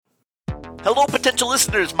Hello, potential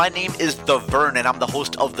listeners. My name is The Vern, and I'm the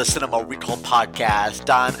host of the Cinema Recall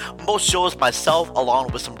podcast. On most shows, myself,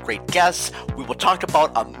 along with some great guests, we will talk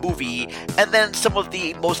about a movie and then some of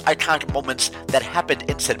the most iconic moments that happened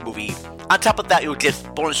in said movie. On top of that, you'll get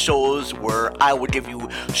bonus shows where I will give you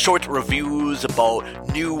short reviews about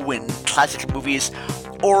new and classic movies,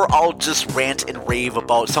 or I'll just rant and rave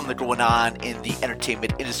about something going on in the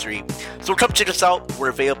entertainment industry. So come check us out. We're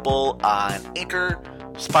available on Anchor,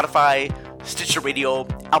 Spotify, Stitcher Radio,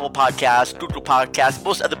 Apple Podcasts, Google Podcasts,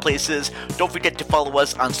 most other places. Don't forget to follow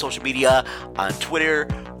us on social media. On Twitter,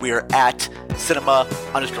 we are at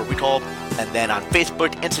cinema_recall. And then on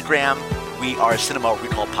Facebook, Instagram, we are Cinema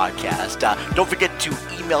Recall Podcast. Don't forget to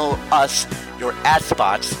email us your ad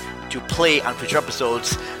spots to play on future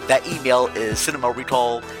episodes. That email is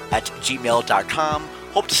cinemarecall@gmail.com.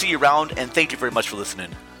 Hope to see you around, and thank you very much for listening.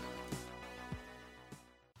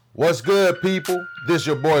 What's good, people? This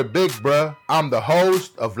your boy Big Bruh. I'm the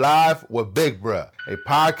host of Live with Big Bruh, a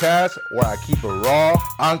podcast where I keep it raw,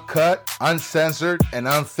 uncut, uncensored, and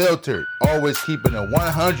unfiltered. Always keeping it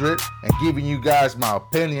 100 and giving you guys my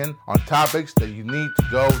opinion on topics that you need to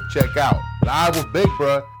go check out. Live with Big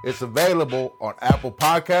Bruh is available on Apple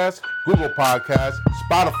Podcasts, Google Podcasts,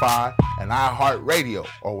 Spotify, and iHeartRadio,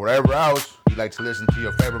 or wherever else you like to listen to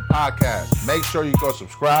your favorite podcast. Make sure you go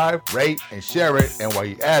subscribe, rate, and share it. And while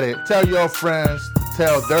you're at it, tell your friends to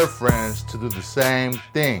tell their friends to do the same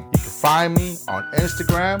thing. You can find me on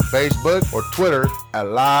Instagram, Facebook, or Twitter at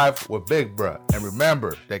Live with Big Bruh. And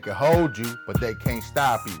remember, they can hold you, but they can't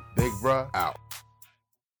stop you. Big Bruh out.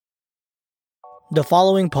 The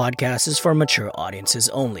following podcast is for mature audiences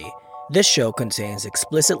only. This show contains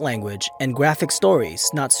explicit language and graphic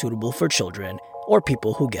stories not suitable for children or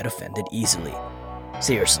people who get offended easily.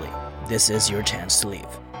 Seriously, this is your chance to leave.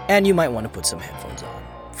 And you might want to put some headphones on.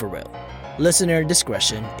 For real. Listener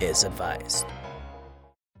discretion is advised.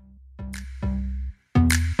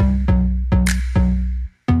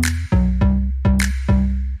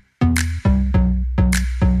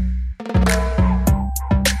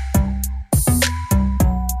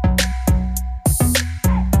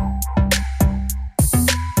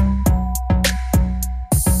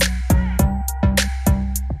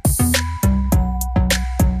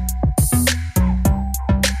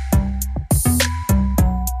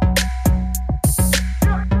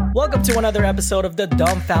 Welcome to another episode of the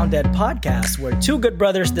Dumbfounded podcast, where two good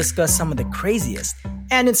brothers discuss some of the craziest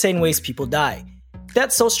and insane ways people die.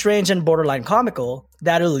 That's so strange and borderline comical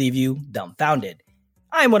that it'll leave you dumbfounded.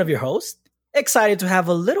 I'm one of your hosts, excited to have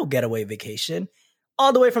a little getaway vacation.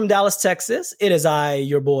 All the way from Dallas, Texas, it is I,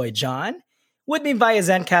 your boy John. With me via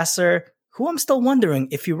Zencastr, who I'm still wondering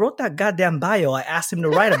if he wrote that goddamn bio I asked him to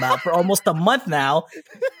write about for almost a month now.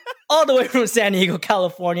 All the way from San Diego,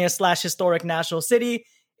 California / historic National City,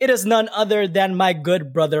 it is none other than my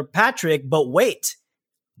good brother Patrick, but wait,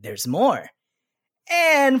 there's more.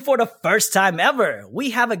 And for the first time ever, we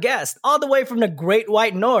have a guest all the way from the Great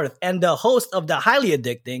White North and the host of the highly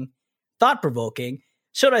addicting, thought-provoking,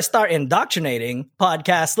 should I start indoctrinating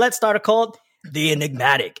podcast, Let's Start a Cult, the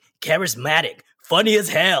enigmatic, charismatic, funny as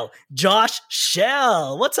hell, Josh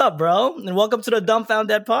Shell. What's up, bro? And welcome to the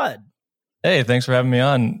Dumbfounded Pod. Hey, thanks for having me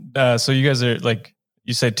on. So you guys are like,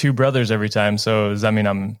 you say two brothers every time. So does that mean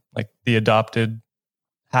I'm like the adopted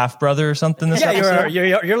half brother or something? This episode?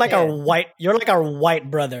 You're like our white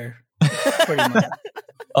brother. Pretty much.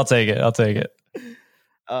 I'll take it.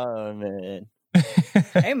 Oh man.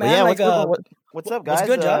 Hey man, yeah, what's up, guys? What's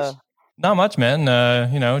good, Josh? Not much, man.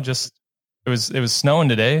 Just it was snowing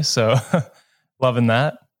today, so loving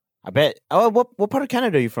that. I bet. Oh, what part of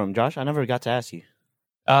Canada are you from, Josh? I never got to ask you.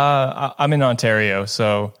 I'm in Ontario,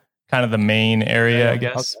 so kind of the main area, I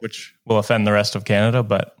guess, which will offend the rest of Canada,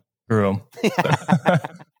 but grew them.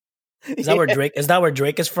 Is that where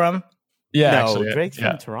Drake is from? Yeah, no, actually, Drake's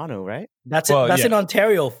from Toronto, right? That's in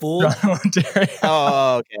Ontario, fool. Ontario.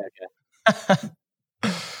 Oh, okay.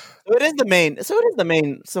 So it is the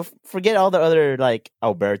main. So forget all the other like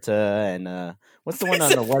Alberta and what's the one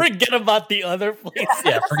on the west? Forget about the other places.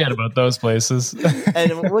 Yeah, forget about those places.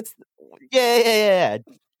 And what's yeah.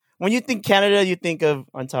 When you think Canada, you think of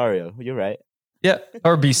Ontario. You're right. Yeah,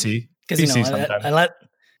 or BC. Because sometimes.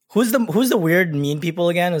 Who's the weird mean people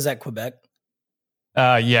again? Is that Quebec?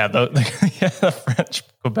 The French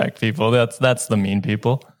Quebec people. That's the mean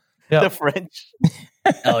people. Yeah, The French.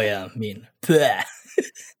 Oh yeah, mean.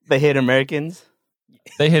 They hate Americans.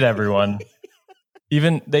 They hit everyone.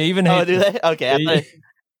 They even hate. Oh, do they? Okay.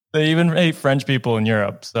 They even hate French people in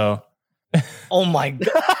Europe. So. Oh my god!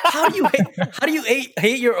 How do you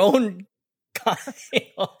hate your own?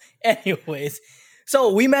 Anyways,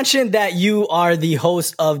 So we mentioned that you are the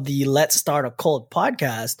host of the Let's Start a Cult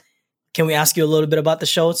podcast. Can we ask you a little bit about the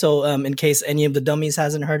show? So in case any of the dummies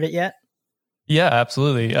hasn't heard it yet. Yeah,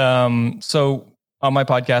 absolutely. So on my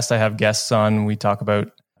podcast, I have guests on. We talk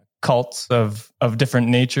about cults of different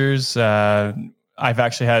natures. I've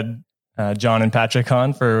actually had John and Patrick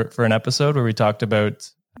on for an episode where we talked about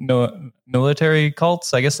military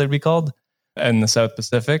cults, I guess they'd be called, in the South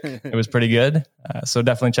Pacific. It was pretty good. So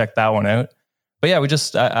definitely check that one out. But yeah,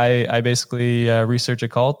 I basically research a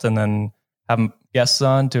cult and then have guests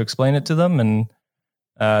on to explain it to them and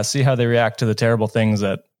see how they react to the terrible things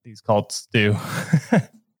that these cults do.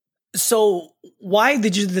 So why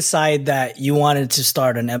did you decide that you wanted to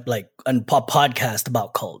start a podcast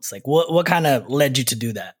about cults? Like what kind of led you to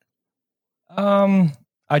do that?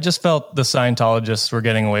 I just felt the Scientologists were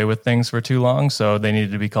getting away with things for too long, so they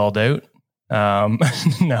needed to be called out.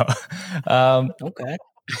 No. Okay.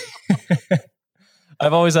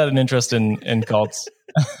 I've always had an interest in cults.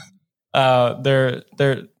 They're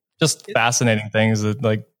just fascinating things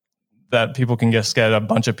that people can just get a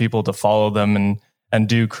bunch of people to follow them and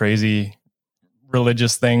do crazy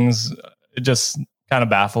religious things. It just kind of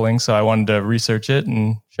baffling. So I wanted to research it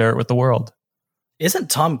and share it with the world. Isn't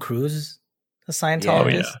Tom Cruise a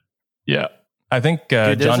Scientologist? Oh, yeah. I think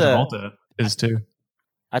John Travolta is too.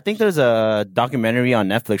 I think there's a documentary on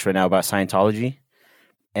Netflix right now about Scientology.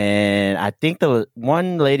 And I think the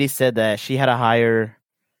one lady said that she had to hire,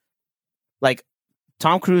 like,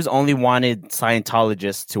 Tom Cruise only wanted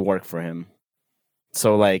Scientologists to work for him.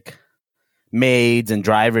 So, like, maids and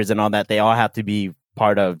drivers and all that, they all have to be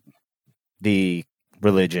part of the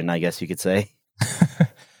religion, I guess you could say.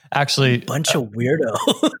 Actually, bunch of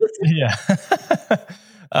weirdos. Yeah.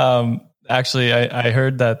 Actually, I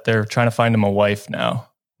heard that they're trying to find him a wife now,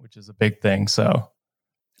 which is a big thing. So,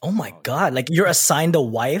 oh my God! Like you're assigned a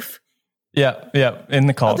wife? Yeah, in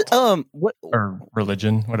the cult, what or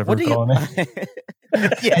religion, whatever we're calling it.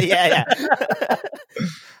 yeah.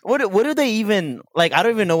 What do they even like? I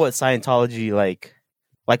don't even know what Scientology like.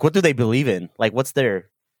 What do they believe in? Like, what's their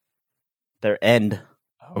end?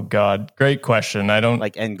 Oh God, great question. I don't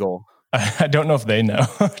end goal. I don't know if they know.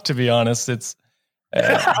 To be honest, it's okay.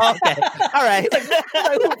 All right.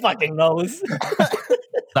 Who fucking knows?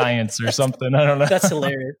 Science or something. I don't know. That's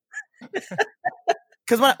hilarious.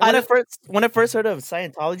 Because when I first heard of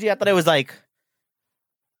Scientology, I thought it was like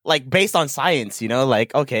based on science. You know,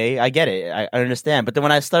 like okay, I get it, I understand. But then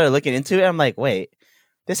when I started looking into it, I'm like, wait,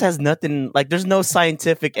 this has nothing. Like, there's no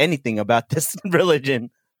scientific anything about this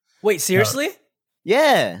religion. Wait, seriously? No.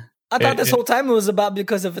 Yeah. I thought this whole time it was about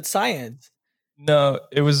because of its science. No,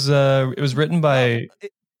 it was written by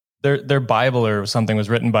their Bible or something was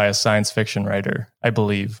written by a science fiction writer, I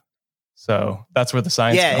believe. So that's where the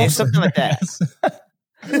science comes. It's something like that.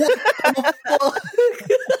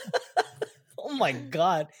 Oh my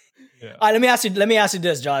God. Yeah. All right, let me ask you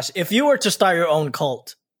this, Josh. If you were to start your own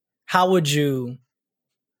cult, how would you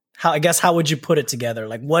put it together?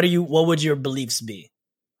 Like what would your beliefs be?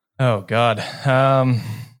 Oh God.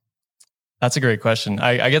 That's a great question.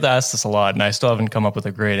 I get asked this a lot and I still haven't come up with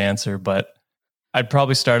a great answer, but I'd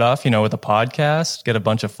probably start off, with a podcast, get a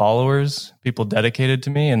bunch of followers, people dedicated to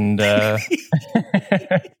me, and and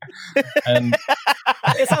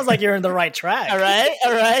it sounds like you're in the right track. All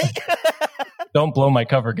right. Don't blow my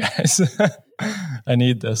cover, guys. I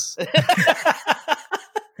need this.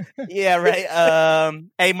 Yeah, right.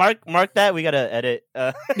 Hey, mark that. We gotta edit.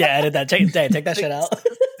 Yeah, edit that. Take that shit out.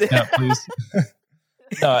 Yeah, please.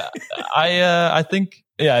 No, I think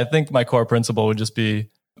my core principle would just be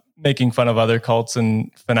making fun of other cults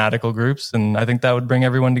and fanatical groups, and I think that would bring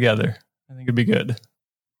everyone together. I think it'd be good.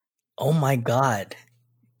 Oh my God.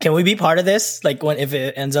 Can we be part of this? Like if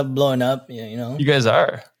it ends up blowing up, You guys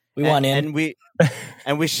are. We want in.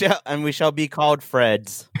 And we shall be called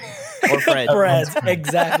Freds. Or Fred. Freds,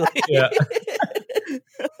 exactly. Yeah.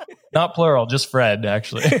 Not plural, just Fred,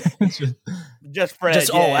 actually. Just Fred.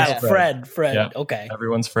 Fred. Yeah. Okay.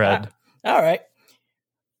 Everyone's Fred. All right.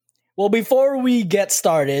 Well, before we get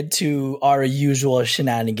started to our usual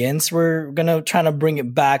shenanigans, we're going to try to bring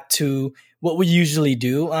it back to what we usually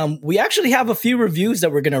do. We actually have a few reviews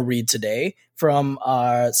that we're going to read today from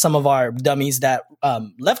some of our dummies that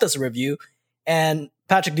left us a review. And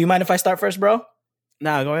Patrick, do you mind if I start first, bro?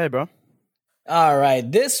 Nah, go ahead, bro. All right.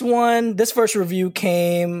 This first review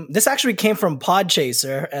came from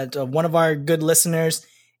Podchaser at one of our good listeners,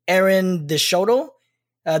 Aaron Deshoto.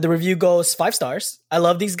 The review goes 5 stars. I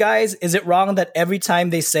love these guys. Is it wrong that every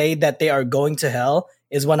time they say that they are going to hell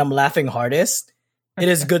is when I'm laughing hardest? It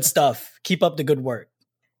is good stuff. Keep up the good work.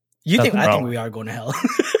 I think we are going to hell.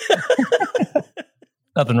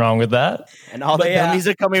 Nothing wrong with that. And all But the yeah. dummies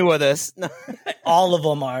are coming with us. All of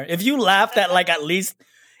them are. If you laughed at at least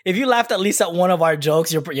at one of our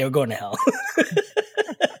jokes, you're going to hell.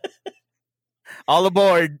 All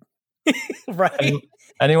aboard. Right?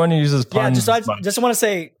 Anyone who uses Yeah, puns. just want to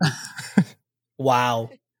say, wow.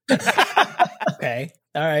 Okay,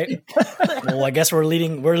 all right. Well, I guess we're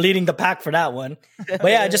leading the pack for that one.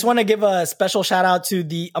 But yeah, I just want to give a special shout out to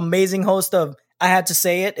the amazing host of I Had to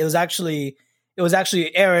Say It. It was actually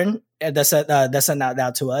Aaron that sent that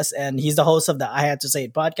out to us, and he's the host of the I Had to Say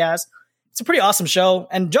It podcast. It's a pretty awesome show,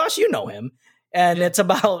 and Josh, you know him, and it's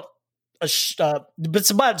about it's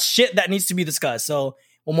about shit that needs to be discussed. So,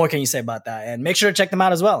 what more can you say about that? And make sure to check them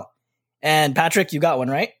out as well. And Patrick, you got one,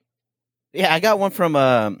 right? Yeah, I got one from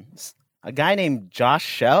a guy named Josh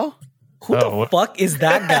Shell. Who the fuck is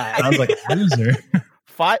that guy? Sounds like a loser.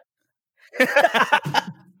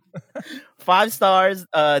 5 stars.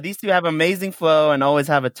 These two have amazing flow and always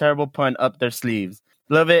have a terrible pun up their sleeves.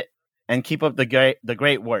 Love it and keep up the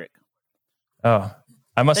great work. Oh,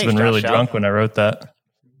 I must have Thanks, been really Josh. drunk when I wrote that.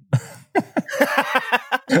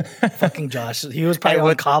 Fucking Josh. He was probably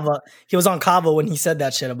on Kava. He was on Kava when he said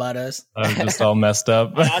that shit about us. I was just all messed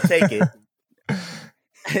up. I'll take it.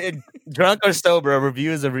 Drunk or sober, a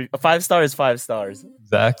review is a 5 stars. 5 stars.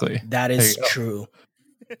 Exactly. That is There you go. true.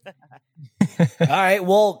 All right.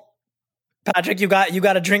 Well, Patrick, you got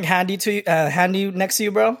a drink handy next to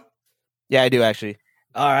you, bro? Yeah, I do actually.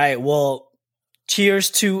 All right. Well,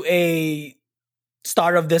 cheers to a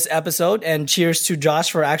start of this episode, and cheers to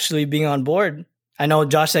Josh for actually being on board. I know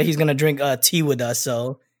Josh said he's gonna drink tea with us,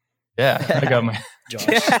 so Yeah, I got my Josh.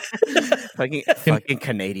 fucking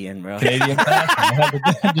Canadian, bro. Canadian passion. I had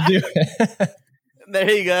to do it.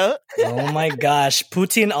 There you go. Oh my gosh,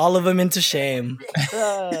 Putin all of them into shame.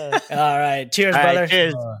 All right, cheers, All right, brother.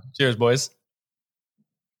 cheers. Cheers, boys.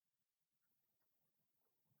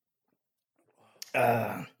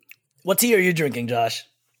 What tea are you drinking, Josh?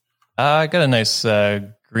 I got a nice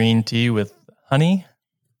green tea with honey.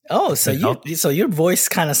 Oh, so your voice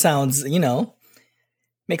kind of sounds,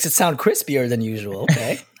 makes it sound crispier than usual.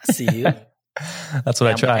 Okay, I see you. That's what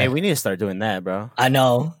I try. Hey, we need to start doing that, bro. I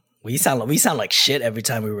know we sound like shit every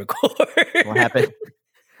time we record. What happened?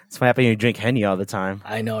 That's what happened when you drink Henny all the time.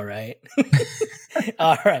 I know, right?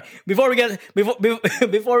 All right. Before we get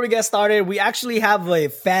started, we actually have a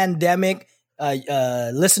Fandemic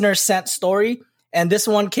listener sent story, and this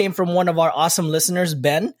one came from one of our awesome listeners,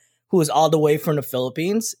 Ben, who is all the way from the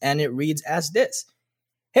Philippines, and it reads as this: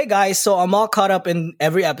 "Hey guys, so I'm all caught up in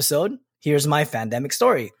every episode. Here's my Fandemic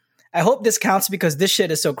story. I hope this counts because this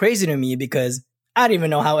shit is so crazy to me because I didn't even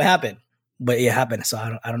know how it happened, but it happened. So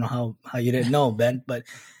I don't know how you didn't know, Ben, but."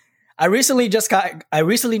 I recently just got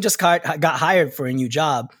hired for a new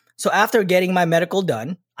job. So after getting my medical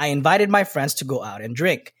done, I invited my friends to go out and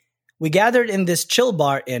drink. We gathered in this chill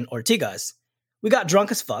bar in Ortigas. We got drunk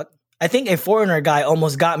as fuck. I think a foreigner guy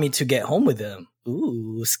almost got me to get home with him.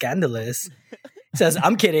 Ooh, scandalous. Says,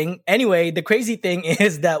 I'm kidding. Anyway, the crazy thing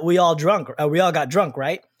is that we all got drunk,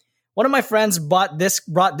 right? One of my friends brought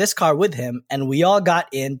this car with him, and we all got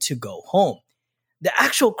in to go home. The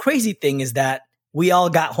actual crazy thing is that we all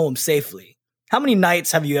got home safely. How many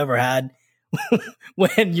nights have you ever had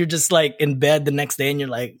when you're just like in bed the next day and you're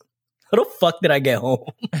like, how the fuck did I get home?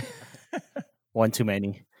 One too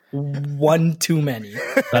many. One too many.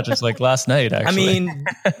 Not just like last night, actually. I mean,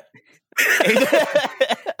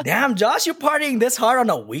 damn, Josh, you're partying this hard on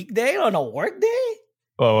a weekday, on a work day?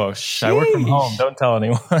 whoa, shh. I work from home. Don't tell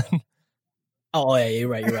anyone. Oh, yeah, you're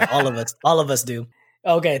right. All of us do.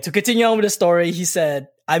 Okay, to continue on with the story, he said,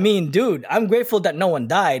 I mean, dude, I'm grateful that no one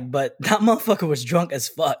died, but that motherfucker was drunk as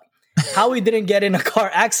fuck. How we didn't get in a car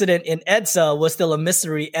accident in EDSA was still a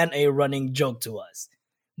mystery and a running joke to us.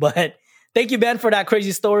 But thank you, Ben, for that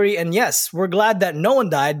crazy story. And yes, we're glad that no one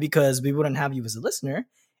died because we wouldn't have you as a listener.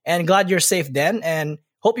 And glad you're safe then. And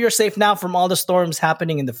hope you're safe now from all the storms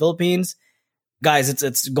happening in the Philippines. Guys,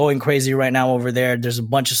 it's going crazy right now over there. There's a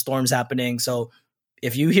bunch of storms happening. So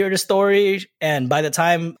if you hear the story, and by the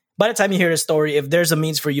time you hear the story, if there's a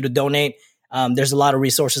means for you to donate, there's a lot of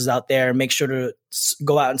resources out there. Make sure to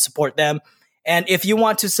go out and support them. And if you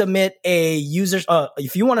want to submit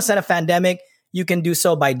if you want to send a Fandemic, you can do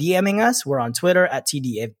so by DMing us. We're on Twitter at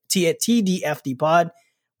TDFDpod.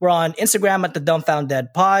 We're on Instagram at the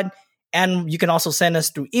Dumbfounded Pod. And you can also send us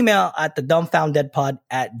through email at the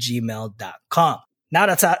dumbfoundedpod@gmail.com.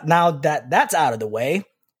 Now that that's out of the way,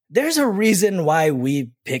 there's a reason why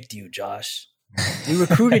we picked you, Josh. We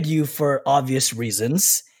recruited you for obvious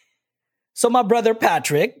reasons. So my brother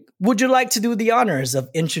Patrick, would you like to do the honors of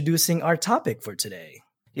introducing our topic for today?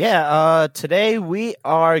 Yeah, today we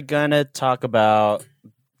are gonna talk about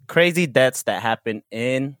crazy deaths that happen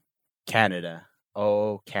in Canada.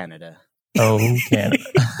 Oh, Canada. Oh, Canada.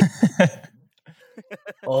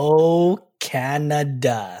 Oh,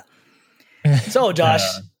 Canada. So, Josh,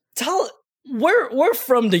 we're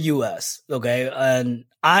from the U.S., okay? And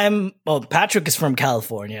Patrick is from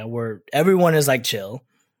California, where everyone is like chill.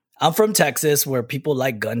 I'm from Texas, where people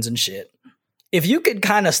like guns and shit. If you could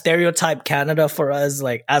kind of stereotype Canada for us,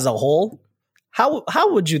 like as a whole, how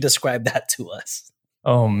would you describe that to us?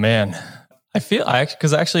 Oh man, I feel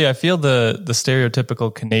the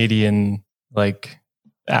stereotypical Canadian like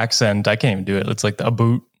accent. I can't even do it. It's like the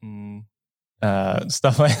boot and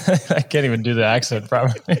stuff like that. I can't even do the accent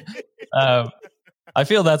properly. I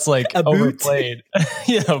feel that's like overplayed.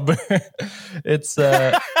 Yeah, it's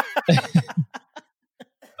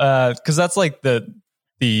because that's like the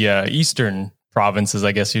eastern provinces,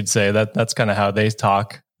 I guess you'd say. That's kind of how they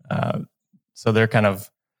talk. So they're kind of,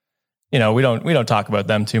 we don't talk about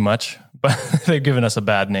them too much, but they've given us a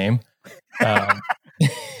bad name.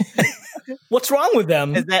 What's wrong with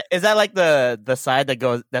them? Is that like the side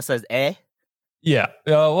that says eh? Yeah.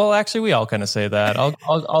 Well, actually, we all kind of say that.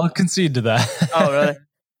 I'll concede to that. Oh, really?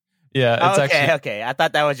 Yeah. It's okay. I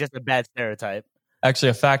thought that was just a bad stereotype. Actually,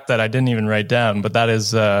 a fact that I didn't even write down, but that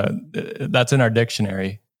is that's in our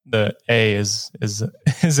dictionary. The A is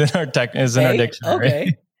in our dictionary.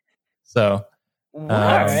 Okay. So, all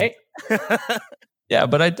right. Yeah,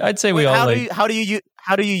 but I'd say we all how do you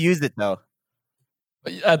use it though?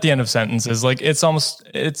 At the end of sentences, like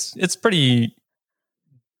it's pretty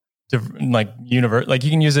like universal. Like you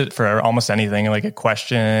can use it for almost anything, like a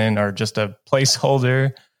question or just a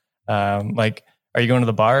placeholder. Like, are you going to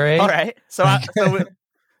the bar? Eh? All right. So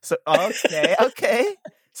okay.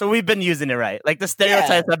 So we've been using it right. Like the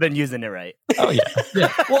stereotypes have been using it right. Oh yeah.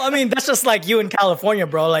 Well, I mean, that's just like you in California,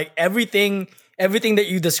 bro. Like everything that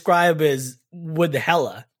you describe is with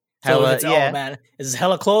hella. So it's, oh man, is it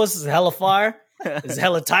hella close? Is it hella far? Is it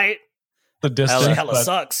hella tight? The distance hella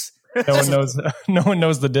sucks. No one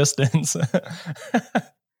knows the distance.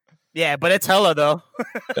 Yeah, but it's hella though.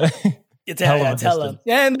 It's hella.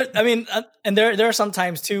 Yeah, and I mean, and there are some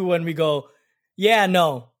times too when we go, yeah,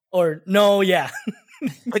 no, or no, yeah.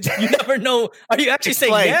 But you never know. Are you actually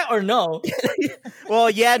saying yeah or no? Well,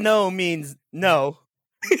 yeah, no means no,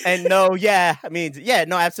 and no, yeah means yeah,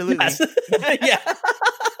 no, absolutely. Yes. Yeah,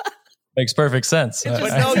 makes perfect sense.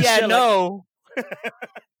 But no, yeah, no.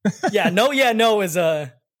 Yeah, no, yeah, no is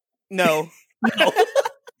a no.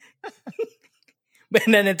 But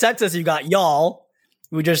then in Texas, you got y'all.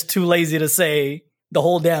 We're just too lazy to say the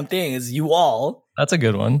whole damn thing is you all. That's a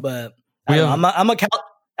good one. But I'm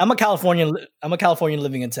a Californian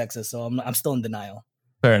living in Texas, so I'm still in denial.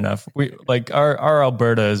 Fair enough. We like our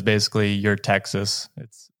Alberta is basically your Texas.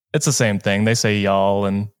 It's the same thing. They say y'all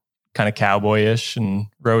and kind of cowboyish and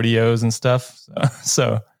rodeos and stuff.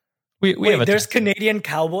 So we have there's Canadian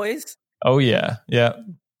cowboys. Oh yeah.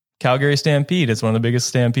 Calgary Stampede. It's one of the biggest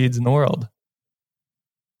stampedes in the world.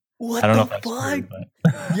 What I don't know the if that's fuck? true,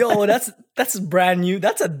 but... Yo, that's brand new.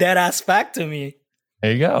 That's a dead ass fact to me.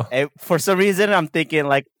 There you go. Hey, for some reason, I'm thinking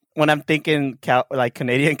like when I'm thinking like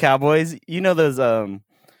Canadian cowboys, those I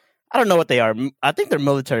don't know what they are. I think they're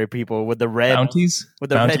military people with the red Mounties?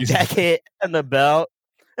 With the red jacket and the belt.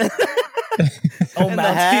 Oh,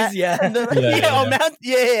 Mounties, yeah.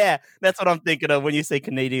 Yeah. That's what I'm thinking of when you say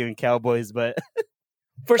Canadian cowboys. But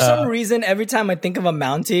for some reason, every time I think of a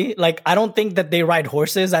Mountie, like I don't think that they ride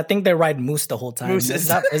horses. I think they ride moose the whole time. Mooses.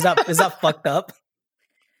 Is that fucked up?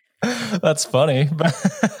 That's funny.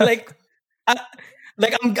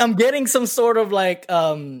 I'm getting some sort of like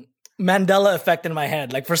Mandela effect in my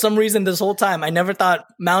head. Like for some reason, this whole time, I never thought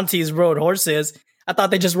Mounties rode horses. I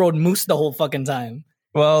thought they just rode moose the whole fucking time.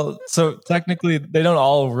 Well, so technically, they don't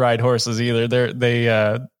all ride horses either. They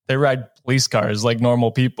ride police cars like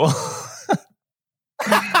normal people.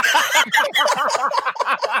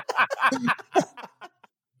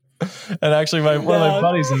 And actually, one of my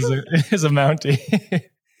buddies is a Mountie.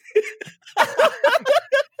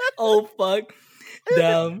 Oh fuck!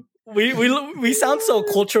 Damn, we sound so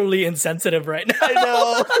culturally insensitive right now. I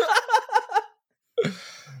know.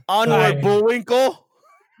 Onward, Bullwinkle.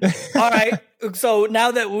 All right. So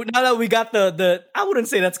now that we got the I wouldn't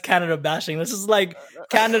say that's Canada bashing. This is like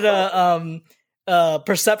Canada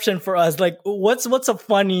perception for us. Like what's a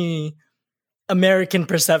funny American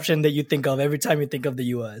perception that you think of every time you think of the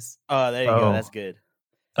US? Oh, there you go. That's good.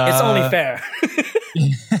 It's only fair.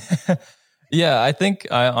 Yeah, I think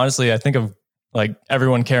of like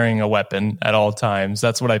everyone carrying a weapon at all times.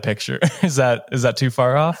 That's what I picture. Is that too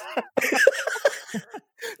far off?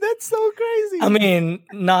 That's so crazy. I mean,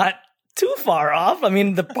 not too far off. I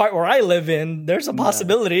mean, the part where I live in, there's a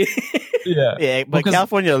possibility. Yeah. Yeah, but Because-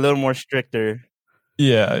 California a little more stricter.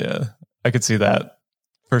 Yeah. I could see that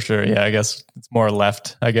for sure. Yeah, I guess it's more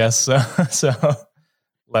left, I guess. So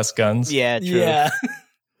less guns. Yeah, true. Yeah.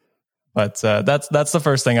 But that's the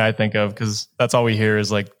first thing I think of because that's all we hear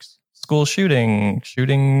is like school shooting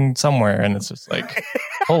somewhere. And it's just like,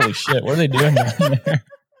 holy shit, what are they doing down there?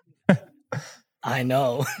 I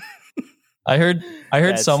know. I heard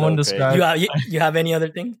That's someone so describe. You have any other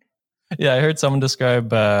thing? Yeah, I heard someone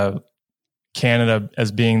describe Canada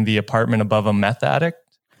as being the apartment above a meth addict.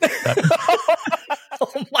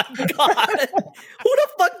 Oh my god! Who the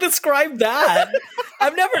fuck described that?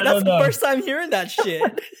 That's the first time hearing that shit.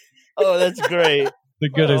 Oh, that's great. The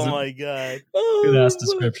good Oh my god. good ass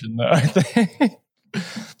description, though. I think.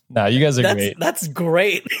 Nah, you guys are great. That's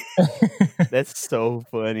great. That's so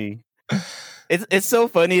funny. It's so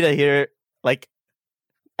funny to hear like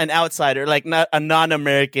an outsider, like not a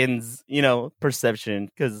non-American's, perception,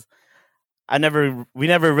 because we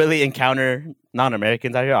never really encounter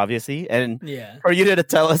non-Americans out here, obviously, and Yeah. for you to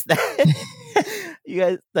tell us that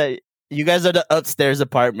you guys are the upstairs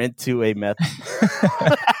apartment to a meth.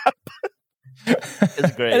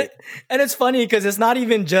 It's great. And it's funny because it's not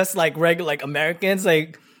even just like regular like Americans.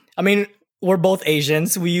 Like, I mean, we're both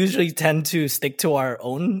Asians. We usually tend to stick to our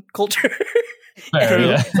own culture. Fair, And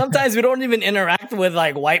yeah. sometimes we don't even interact with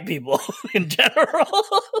like white people in general.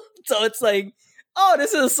 So it's like, oh,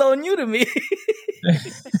 this is so new to me.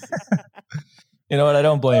 You know what? I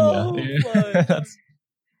don't blame Oh, you. fuck.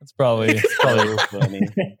 That's probably So funny.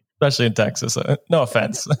 especially in Texas. No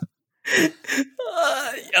offense.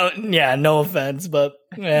 Yeah, no offense, but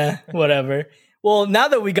yeah, whatever. Well, now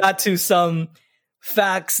that we got to some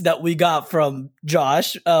facts that we got from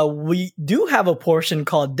Josh, we do have a portion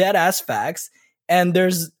called Dead Ass Facts, and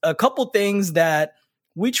there's a couple things that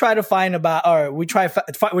we try to find about, or we try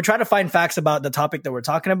to find facts about the topic that we're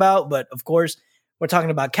talking about. But of course, we're talking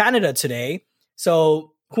about Canada today.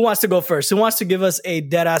 So who wants to go first? Who wants to give us a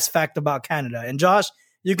dead ass fact about Canada? And Josh,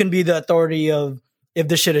 you can be the authority of if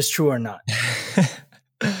this shit is true or not.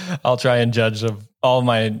 I'll try and judge of all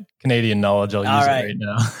my Canadian knowledge. I'll use All it right. right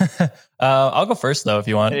now. I'll go first though, if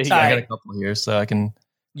you want. There you I go. got a couple here, so I can.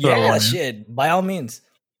 Throw Yeah, one. shit. By all means.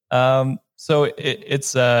 So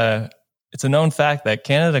it's a known fact that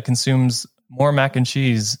Canada consumes more mac and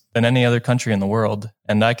cheese than any other country in the world,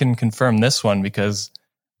 and I can confirm this one because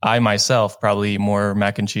I myself probably eat more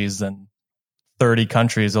mac and cheese than 30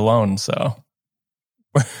 countries alone. So.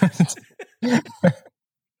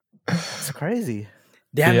 It's crazy.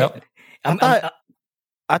 Damn Yep. it.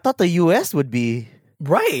 I thought the U.S. would be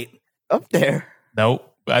Right. up there. Nope.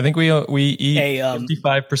 I think we eat Hey,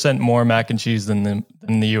 55% more mac and cheese than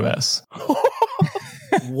the US.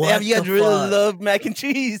 What Damn, you guys the really fuck? love mac and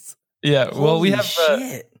cheese. Yeah. Well, we Holy have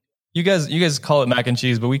shit. you guys call it mac and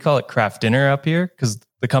cheese, but we call it Kraft Dinner up here because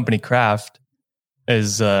the company Kraft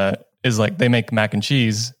is like they make mac and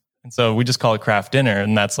cheese, and so we just call it Kraft Dinner,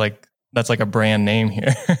 and that's like a brand name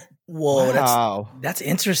here. Whoa, Wow. that's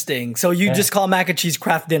interesting. So you just call mac and cheese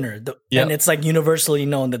Kraft Dinner, Yep. and it's like universally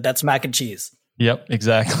known that that's mac and cheese. Yep,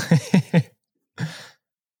 exactly.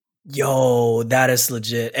 Yo, that is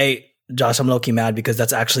legit. Hey, Josh, I'm low-key mad because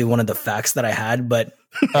that's actually one of the facts that I had, but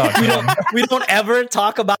Oh, damn. we don't ever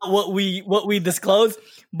talk about what we disclose.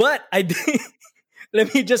 But I did.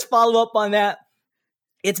 Let me just follow up on that.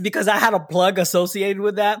 It's because I had a plug associated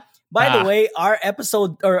with that. By the way, our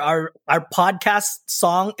episode or our podcast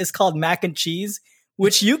song is called Mac and Cheese,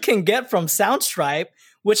 which you can get from Soundstripe,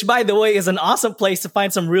 which by the way is an awesome place to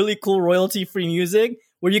find some really cool royalty-free music,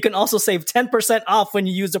 where you can also save 10% off when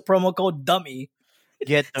you use the promo code DUMMY.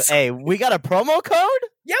 Hey, we got a promo code?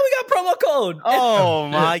 Yeah, we got promo code. Oh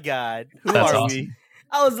my god. Who That's are awesome. we?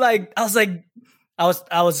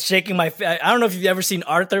 I was shaking my I don't know if you've ever seen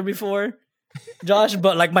Arthur before, Josh,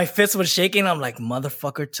 but like my fist was shaking. I'm like,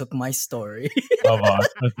 motherfucker took my story. Come on.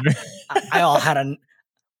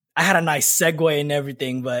 I had a nice segue and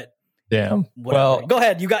everything, but Damn. whatever. Well, Go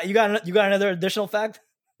ahead. You got another additional fact?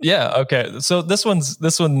 yeah. Okay. So this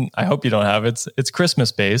one. I hope you don't have. It's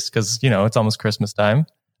Christmas based because it's almost Christmas time.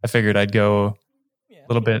 I figured I'd go a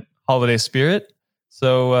little bit holiday spirit.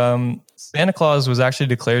 So Santa Claus was actually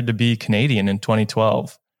declared to be Canadian in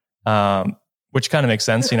 2012, which kind of makes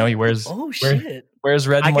sense. He wears Oh shit. wears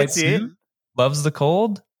red I and can white see it. suit, loves the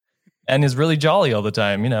cold, and is really jolly all the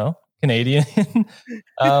time. Canadian.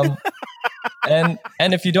 And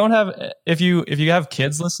if you don't have if you have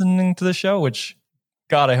kids listening to the show, which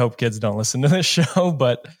God, I hope kids don't listen to this show,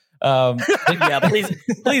 but Yeah,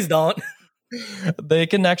 please don't. they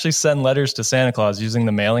can actually send letters to Santa Claus using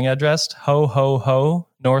the mailing address ho ho ho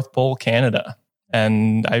North Pole, Canada.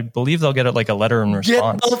 And I believe they'll get like a letter in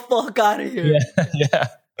response. Get the fuck out of here. Yeah.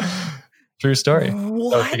 True story.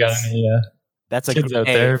 What? So if you got any That's a kids out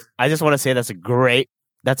hey, there, I just want to say that's a great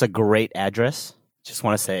address. Just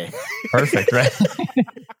want to say. perfect, right?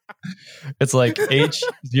 It's like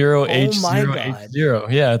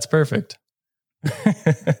H0H0H0. Yeah, it's perfect.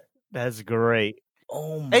 That's great.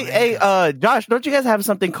 Oh my Hey, Josh, don't you guys have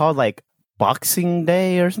something called like Boxing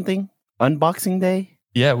Day or something? Unboxing Day?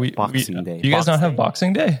 Yeah, Boxing Day. You guys don't have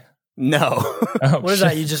Boxing Boxing Day? No. Oh, What is shit.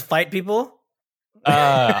 that? You just fight people?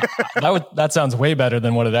 That sounds way better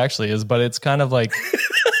than what it actually is, but it's kind of like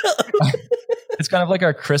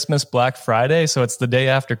our Christmas Black Friday. So it's the day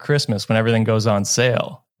after Christmas when everything goes on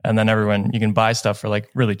sale, and then you can buy stuff for like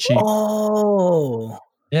really cheap. Oh.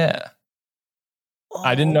 Yeah,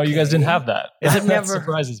 I didn't know you guys didn't have that. Is it That never-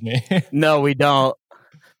 surprises me. No, we don't.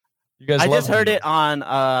 You guys, I love just heard them. it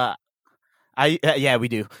on yeah, we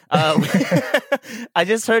do. I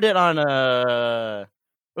just heard it on it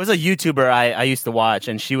was a YouTuber I used to watch,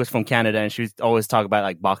 and she was from Canada, and she would always talk about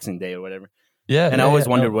like Boxing Day or whatever. Yeah, And I always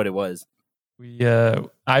wondered what it was.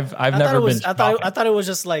 I've I never been. thought it was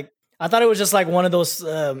just like one of those.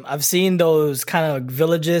 I've seen those kind of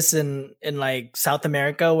villages in like South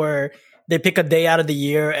America where they pick a day out of the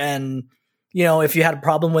year, and if you had a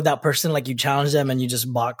problem with that person, like you challenge them and you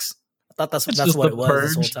just box. I thought that's just what the it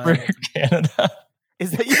was this whole purge time. for Canada.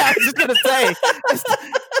 Is that, yeah, I was just gonna say.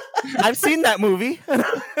 I've seen that movie.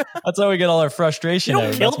 That's how we get all our frustration. You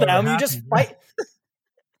don't out. kill That's why them. we're You just happy. fight.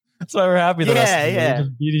 That's why we're happy the rest of the year. Yeah.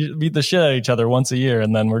 We just beat the shit out of each other once a year,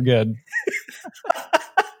 and then we're good.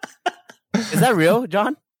 Is that real,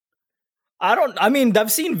 John? I mean,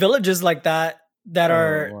 I've seen villages like that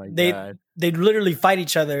are Oh my God. they literally fight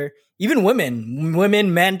each other. Even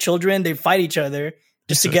women, men, children, they fight each other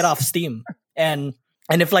just to get off steam. And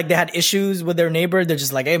if like they had issues with their neighbor, they're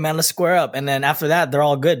just like, "Hey man, let's square up." And then after that, they're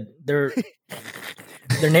all good. They're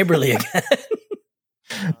neighborly again.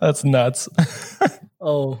 That's nuts.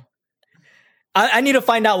 Oh, I need to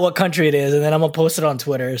find out what country it is, and then I'm gonna post it on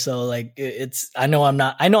Twitter. So like, I know I'm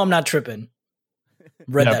not tripping.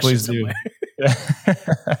 Read Yeah, that please shit do.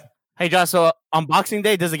 somewhere. Hey, Josh. So on Boxing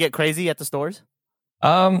Day, does it get crazy at the stores?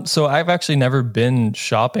 So I've actually never been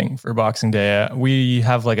shopping for Boxing Day. We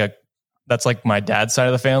have that's like my dad's side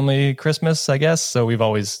of the family Christmas, I guess. So we've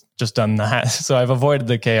always just done that. So I've avoided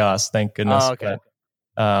the chaos, thank goodness. Oh, okay.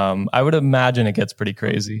 But, I would imagine it gets pretty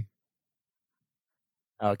crazy.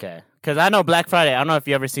 Okay, because I know Black Friday. I don't know if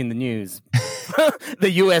you ever seen the news, the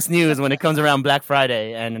U.S. news when it comes around Black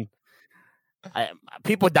Friday, and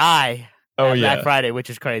people die Oh at yeah, Black Friday,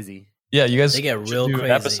 which is crazy. yeah. You guys They get should real do crazy.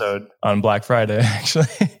 an episode on Black Friday. Actually,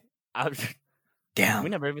 Damn. We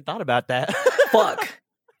never even thought about that. Fuck.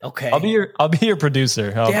 Okay. I'll be your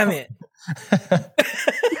producer. Damn it.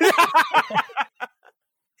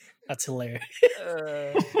 That's hilarious. All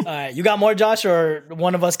right, you got more, Josh, or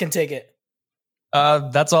one of us can take it?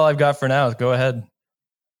 That's all I've got for now. Go ahead.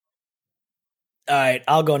 All right,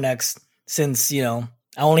 I'll go next since, I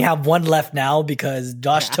only have one left now because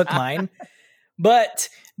Josh took mine. But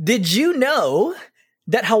did you know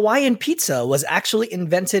that Hawaiian pizza was actually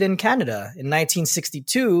invented in Canada in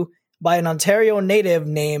 1962 by an Ontario native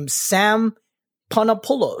named Sam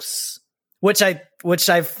Panopoulos, which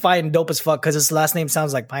I find dope as fuck because his last name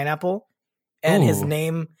sounds like pineapple, and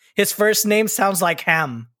Ooh. his first name sounds like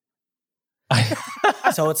ham.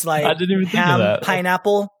 So it's like I didn't even think of ham, that.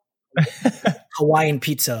 pineapple, Hawaiian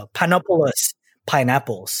pizza, Panopoulos,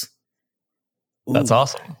 pineapples. Ooh, That's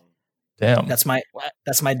awesome. Damn. That's my What?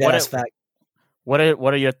 dead ass fact. What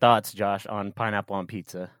are your thoughts, Josh, on pineapple on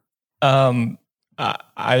pizza?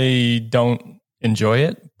 I don't enjoy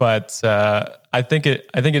it, but I think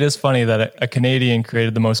it is funny that a Canadian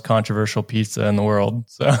created the most controversial pizza in the world.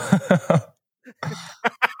 So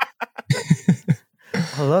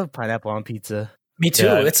I love pineapple on pizza Me too.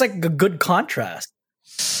 Yeah. It's like a good contrast.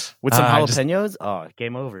 with some I just- jalapenos. Oh,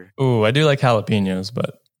 game over. ooh, I do like jalapenos,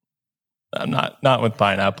 but I'm not with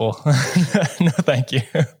pineapple. No, thank you.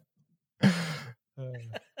 That's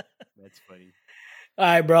funny. All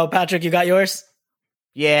right, bro. Patrick, you got yours?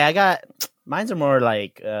 Yeah, I got mine's are more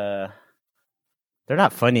like they're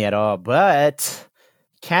not funny at all, but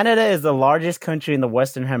Canada is the largest country in the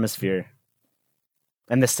Western Hemisphere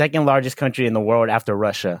and the second largest country in the world after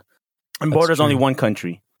Russia. And That's borders true. only one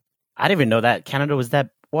country. I didn't even know that Canada was that.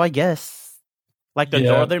 Well, I guess like the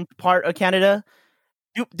Yeah. northern part of Canada.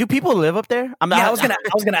 Do people live up there? Yeah, I was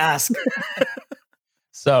gonna ask.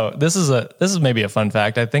 So this is maybe a fun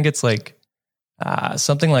fact. I think it's like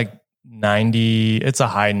something like 90. It's a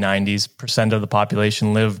high 90s% of the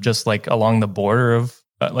population live just like along the border of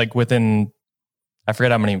like within I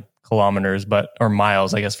forget how many kilometers, or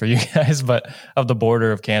miles, I guess for you guys, but of the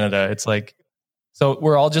border of Canada. It's like, so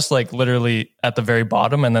we're all just like literally at the very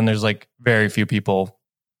bottom, and then there's like very few people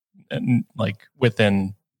like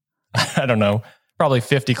within, I don't know, probably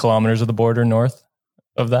 50 kilometers of the border north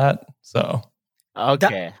of that. So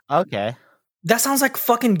Okay. That sounds like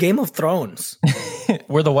fucking Game of Thrones.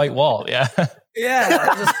 we're the white wall. Yeah.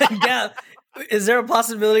 Yeah. Just like, yeah. Is there a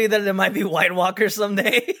possibility that there might be White Walkers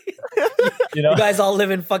someday? You know, You guys all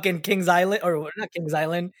live in fucking Kings Island, or not Kings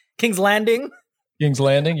Island, King's Landing. King's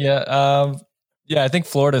Landing. Yeah. Yeah. I think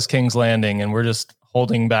Florida's King's Landing, and we're just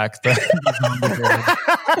holding back the.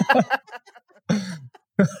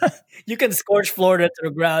 You can scorch Florida to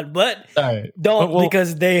the ground, but All right. don't, Well,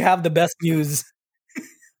 because they have the best news.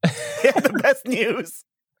 The best news.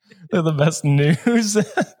 they're the best news.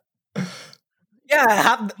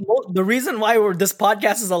 Yeah, the reason why this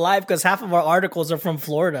podcast is alive because half of our articles are from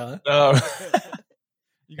Florida. Oh.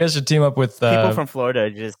 You guys should team up with People from Florida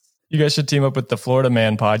just. you guys should team up with the Florida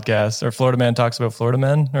Man podcast, or Florida Man talks about Florida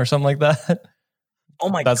Men, or something like that. Oh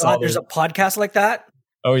my That's all God, there's a podcast like that?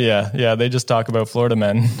 Oh yeah. They just talk about Florida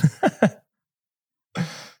men.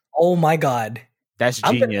 Oh my God. That's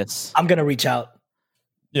I'm genius. I'm going to reach out.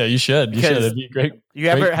 Yeah, you should. You should. Because It'd be great.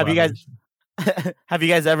 Have you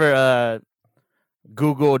guys ever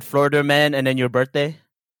Googled Florida man and then your birthday?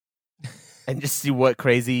 And just see what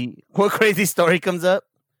crazy story comes up?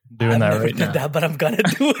 doing I've that never right did now? that, but I'm going to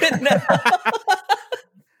do it now.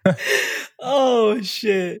 Oh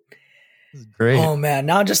shit. This is great. Oh man,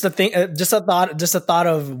 now just a thought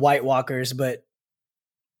of White Walkers, but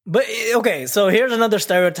okay. So here's another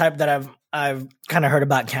stereotype that I've kind of heard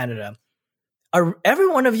about Canada. Are every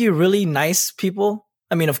one of you really nice people?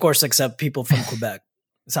 I mean, of course, except people from Quebec.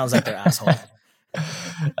 It sounds like they're assholes.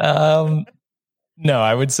 No,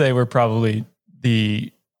 I would say we're probably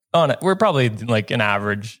we're probably like an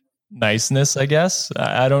average niceness, I guess.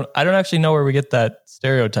 I don't actually know where we get that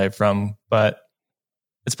stereotype from, but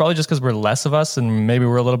it's probably just because we're less of us, and maybe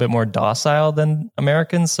we're a little bit more docile than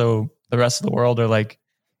Americans. So the rest of the world are like,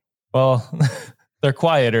 well, they're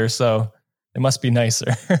quieter, so it must be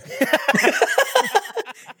nicer.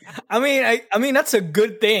 I mean that's a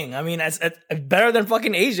good thing. I mean, it's better than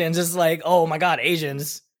fucking Asians. It's like, oh my God,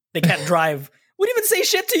 Asians, they can't drive. We didn't even say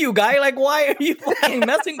shit to you, guy. Like, why are you fucking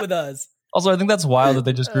messing with us? Also, I think that's wild that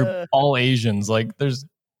they just group all Asians. Like, there's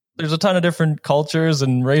a ton of different cultures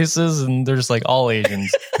and races, and they're just like all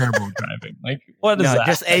Asians terrible at driving. Like, what is that?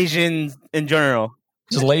 Just Asians in general.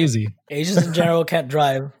 Just lazy. Asians in general can't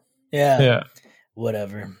drive. Yeah. Yeah.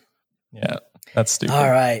 Whatever. Yeah. That's stupid. All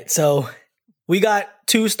right. So we got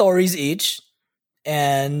 2 stories each.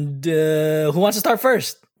 And who wants to start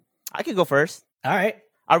first? I can go first. All right.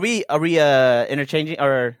 Are we interchanging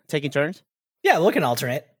or taking turns? Yeah, we can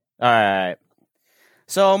alternate. All right.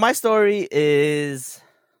 So my story is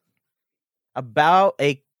about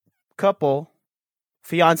a couple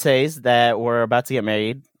fiancés that were about to get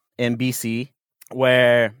married in BC,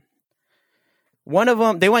 where one of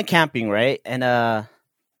them, they went camping, right? And the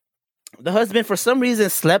husband, for some reason,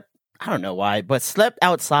 slept, I don't know why, but slept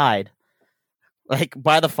outside, like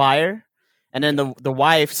by the fire. And then the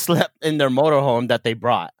wife slept in their motorhome that they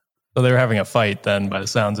brought. So they were having a fight then, by the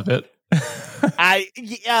sounds of it.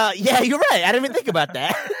 Yeah, you're right. I didn't even think about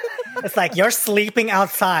that. It's like, you're sleeping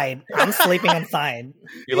outside. I'm sleeping inside.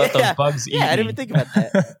 You let those bugs eat. Yeah, I didn't even think about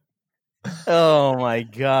that. Oh my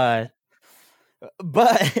God.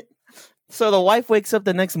 But so the wife wakes up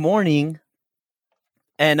the next morning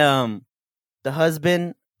and the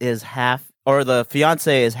husband is the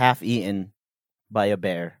fiance is half eaten by a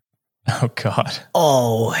bear. Oh God.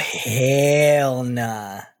 Oh, hell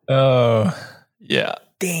nah. Oh yeah.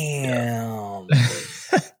 Damn.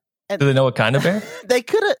 Do they know what kind of bear? They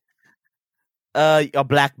could have a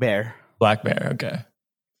black bear. Black bear. Okay.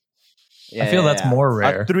 Yeah, I feel that's more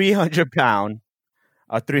rare. A 300-pound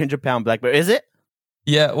black bear. Is it?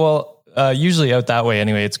 Yeah. Well, usually out that way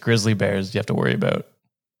anyway. It's grizzly bears you have to worry about.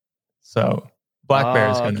 So black bear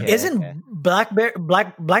is going to. okay. Isn't black bear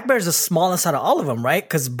is the smallest out of all of them, right?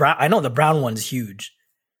 Because I know the brown one's huge.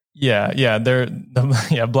 Yeah.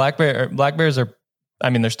 Black bears are. I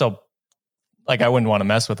mean, they're still like, I wouldn't want to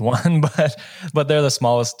mess with one, but they're the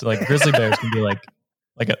smallest. Like grizzly bears can be like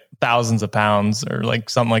thousands of pounds or like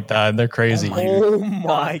something like that. They're crazy. Oh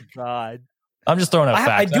my God. I'm just throwing out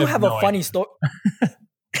facts. I do have no a funny story.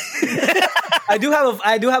 I do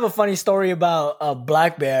have a funny story about a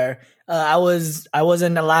black bear. I was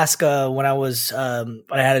in Alaska when I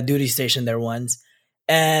had a duty station there once,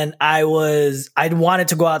 and I wanted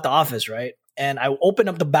to go out the office, right? And I opened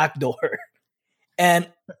up the back door, and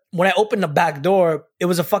when I opened the back door, it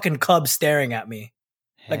was a fucking cub staring at me.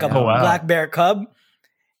 like a Oh, wow. black bear cub,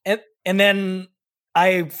 and then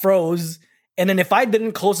I froze. And then if I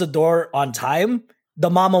didn't close the door on time, the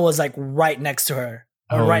mama was like right next to her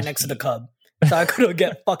or Oh, right next to the cub, so I couldn't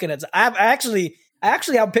get fucking it. I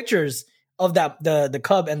actually have pictures of the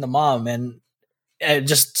cub and the mom, and it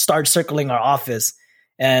just started circling our office.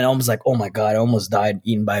 And I was like, oh my God, I almost died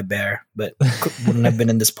eaten by a bear, but wouldn't have been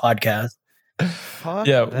in this podcast. Fuck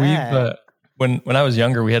Yeah, that. we've when I was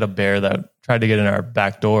younger, we had a bear that tried to get in our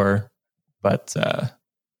back door, but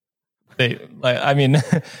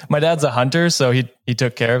my dad's a hunter, so he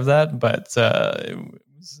took care of that. But it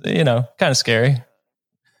was, kind of scary.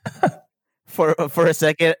 For a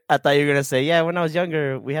second, I thought you were gonna say, "Yeah, when I was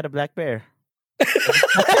younger, we had a black bear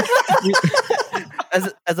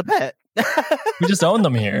as a pet." We just own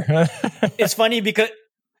them here. It's funny because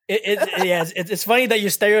it's funny that you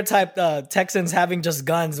stereotype Texans having just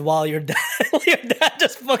guns while your dad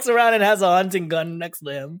just fucks around and has a hunting gun next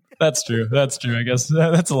to him. That's true. I guess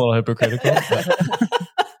that's a little hypocritical. But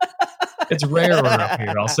it's rarer up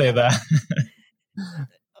here. I'll say that.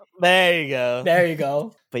 There you go. There you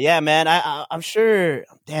go. But yeah, man, I'm sure.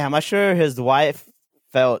 Damn, I'm sure his wife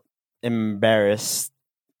felt embarrassed.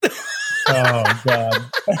 Oh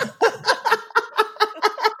God.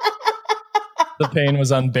 The pain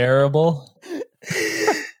was unbearable.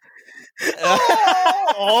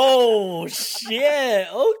 Oh shit!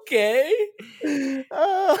 Okay, look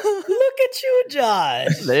at you,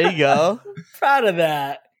 Josh. There you go. Proud of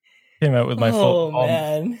that. Came out with my full,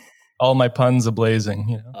 man. all my puns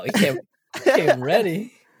ablazing. Oh, he came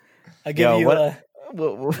ready. I give Yo, you what-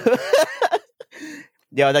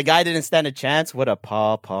 Yo, that guy didn't stand a chance. What a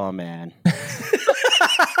paw, man.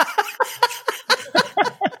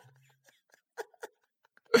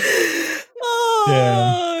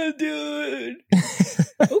 Oh, dude.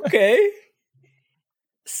 Okay.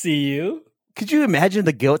 See you. Could you imagine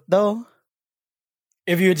the guilt though?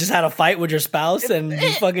 If you just had a fight with your spouse and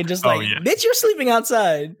you fucking just like, yeah. bitch, you're sleeping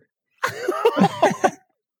outside.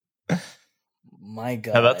 My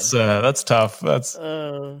God. Yeah, that's tough. That's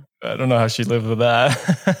I don't know how she lived with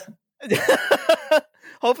that.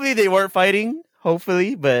 Hopefully they weren't fighting.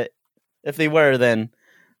 Hopefully, but if they were, then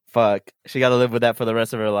fuck, she got to live with that for the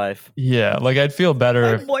rest of her life. Yeah, like I'd feel better.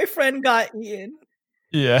 My If, boyfriend got eaten.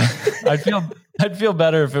 yeah, I'd feel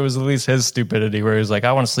better if it was at least his stupidity, where he was like,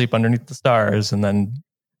 "I want to sleep underneath the stars," and then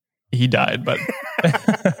he died. But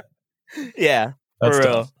Yeah, that's for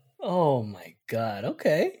real. tough. Oh my God.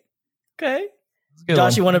 Okay. It's a good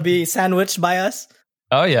Josh, one. you want to be sandwiched by us?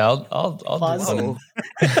 Oh yeah, I'll do Pause. one.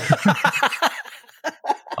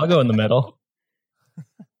 I'll go in the middle.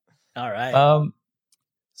 All right.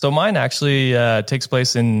 So mine actually takes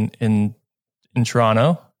place in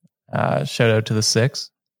Toronto. Shout out to the Six,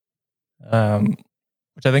 which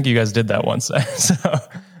I think you guys did that once.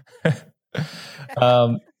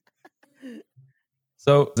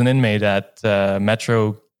 So, as an inmate at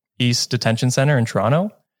Metro East Detention Center in Toronto,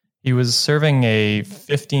 he was serving a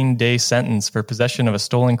 15-day sentence for possession of a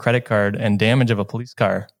stolen credit card and damage of a police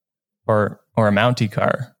car, or a Mountie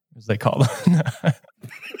car, as they call them.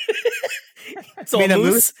 So mean a a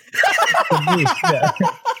moose? The moose, yeah.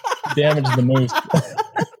 Damage the moose.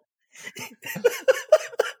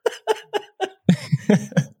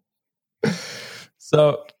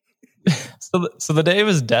 So the day of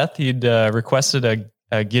his death, he'd requested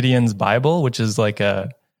a Gideon's Bible, which is like a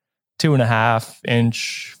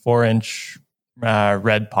 2.5-inch, 4-inch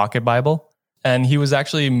red pocket Bible. And he was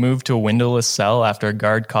actually moved to a windowless cell after a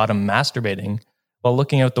guard caught him masturbating while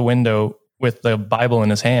looking out the window with the Bible in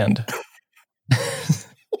his hand.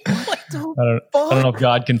 What the I don't know if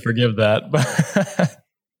God can forgive that, but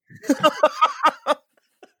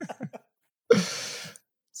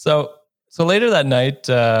so later that night,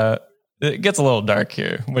 it gets a little dark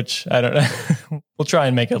here, which I don't know. We'll try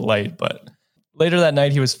and make it light, but later that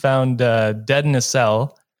night, he was found dead in his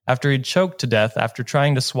cell after he'd choked to death after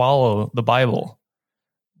trying to swallow the Bible.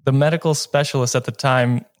 The medical specialist at the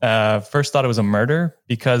time first thought it was a murder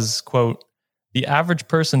because, quote, the average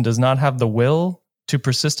person does not have the will to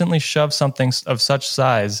persistently shove something of such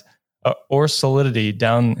size or solidity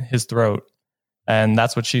down his throat. And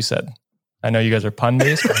that's what she said. I know you guys are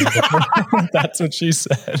pun-based, but that's what she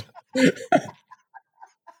said.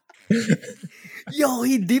 Yo,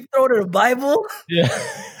 he deep-throated a Bible? Yeah.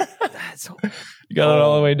 You got it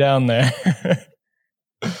all the way down there.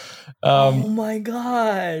 Oh my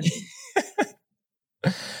God.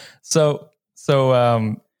 So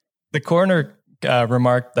the coroner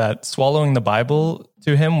remarked that swallowing the Bible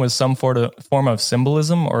to him was some form of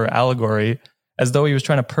symbolism or allegory, as though he was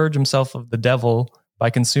trying to purge himself of the devil by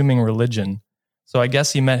consuming religion. So I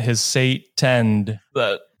guess he meant his Satan.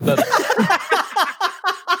 That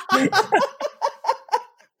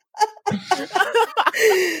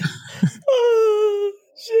Oh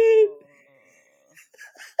shit!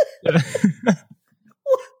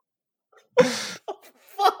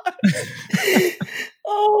 Fuck!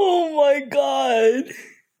 Oh my god!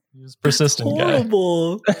 he was persistent guy.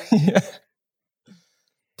 Horrible. Yeah.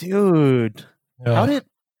 Dude, how did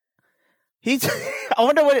he? I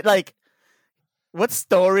wonder what what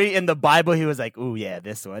story in the Bible he was like, "Ooh, yeah,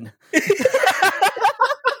 this one."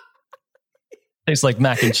 Tastes like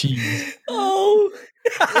mac and cheese. Oh.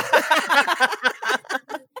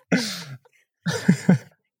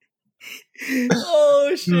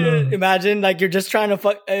 Oh shit! Imagine like you're just trying to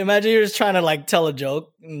fuck. Imagine you're just trying to like tell a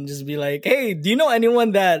joke and just be like, "Hey, do you know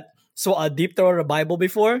anyone that saw a deep throat a Bible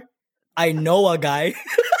before?" I know a guy.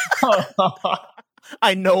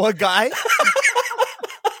 I know a guy.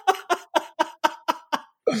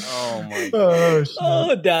 Oh my god! Oh, shit.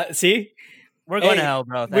 Oh, that see, We're going Hey, to hell,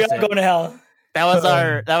 bro. we That's are it. going to hell. That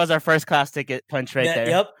was our first class ticket punch right there.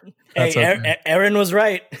 Yep. That's Hey, okay. Aaron was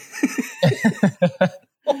right.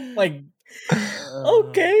 Oh my.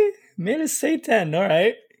 Okay, man is Satan. All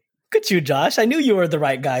right. Look at you, Josh. I knew you were the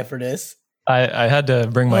right guy for this. I had to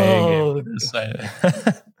bring my A Oh, game. For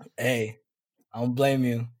this. Hey, I don't blame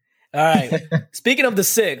you. All right. Speaking of the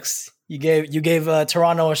six, you gave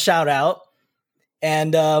Toronto a shout out,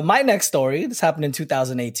 and my next story. This happened in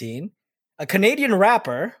 2018. A Canadian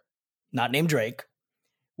rapper, not named Drake,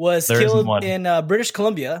 was There isn't killed one. in British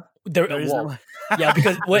Columbia. There is no one. Yeah,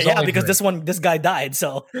 because There's only because Drake. this guy died,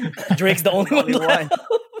 so Drake's the only one Only left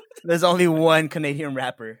There's only one Canadian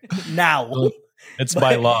rapper. now. It's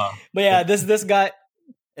by But- law. But yeah, this guy.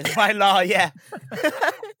 It's by law, yeah.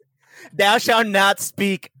 Thou shalt not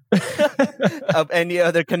speak of any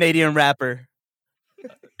other Canadian rapper.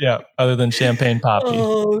 Yeah, other than Champagne Poppy.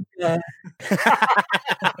 Oh god.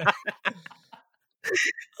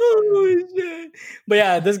 Oh shit. But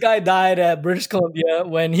yeah, this guy died at British Columbia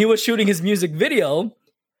when he was shooting his music video.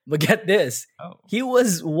 But get this, Oh. he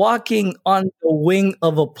was walking on the wing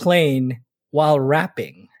of a plane while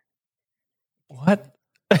rapping. What?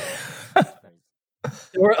 Okay,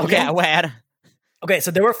 Yeah, wait. okay, so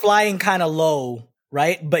they were flying kind of low,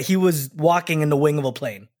 right? But he was walking in the wing of a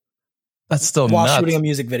plane That's still while nuts. shooting a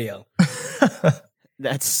music video.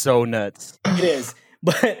 That's so nuts. It is.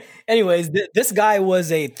 But anyways, this guy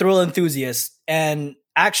was a thrill enthusiast, and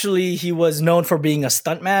actually he was known for being a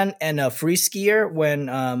stuntman and a free skier when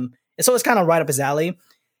so it's kind of right up his alley.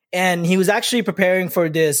 And he was actually preparing for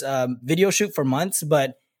this video shoot for months,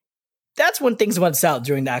 but that's when things went south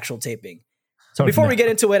during the actual taping. So Oh, before no. we get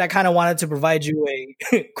into it, I kind of wanted to provide you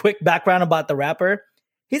a quick background about the rapper.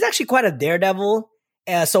 He's actually quite a daredevil.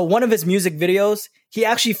 So one of his music videos, he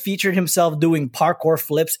actually featured himself doing parkour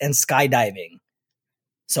flips and skydiving.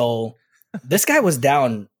 So this guy was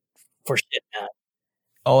down for shit, man.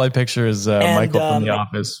 All I picture is And, Michael from The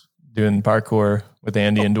Office doing parkour with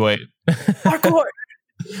Andy and Dwight. Parkour,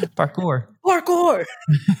 Parkour. parkour.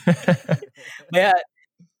 But yeah,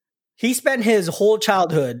 he spent his whole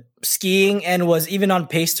childhood skiing and was even on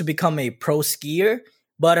pace to become a pro skier.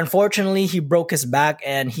 But unfortunately, he broke his back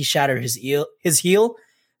and he shattered his heel.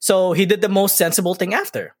 So he did the most sensible thing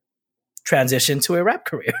after. Transition to a rap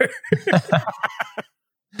career.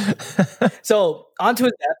 So on to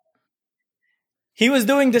his death. He was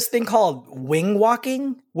doing this thing called wing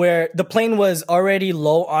walking, where the plane was already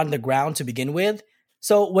low on the ground to begin with.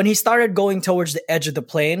 So when he started going towards the edge of the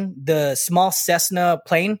plane, the small Cessna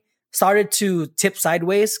plane started to tip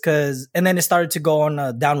sideways and then it started to go on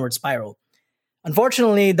a downward spiral.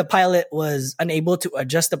 Unfortunately, the pilot was unable to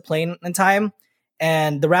adjust the plane in time,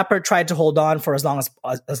 and the rapper tried to hold on for as long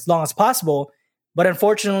as possible. But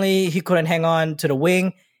unfortunately, he couldn't hang on to the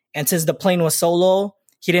wing, and since the plane was so low,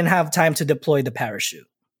 he didn't have time to deploy the parachute.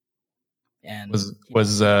 And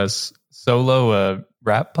Was Solo a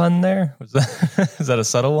rap pun there? Was that is that a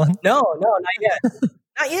subtle one? no, not yet,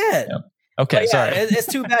 not yet. Yeah. Okay, But yeah, sorry. it's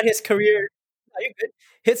too bad his career. No, you're good.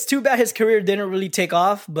 It's too bad his career didn't really take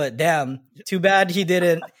off, but damn, too bad he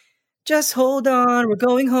didn't. Just hold on, we're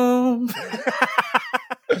going home.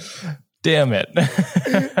 Damn it.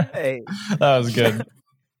 Hey, That was good.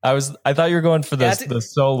 I thought you were going for Yeah, the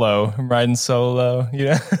solo. I'm riding solo.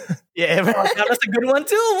 Yeah. yeah, Oh, that was a good one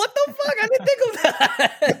too. What the fuck? I didn't think of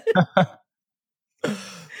that.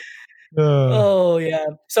 Oh yeah.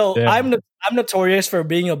 So Damn. I'm notorious for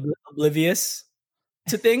being oblivious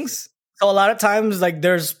to things. So a lot of times, like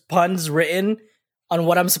there's puns written on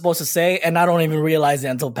what I'm supposed to say, and I don't even realize it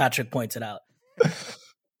until Patrick points it out.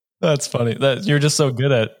 That's funny. That you're just so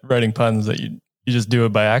good at writing puns that you just do it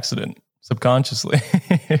by accident. subconsciously.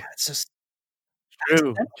 It's just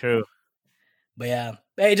True. But yeah.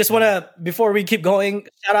 Hey, just want to, before we keep going,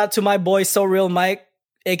 shout out to my boy, So Real Mike,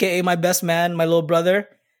 aka my best man, my little brother.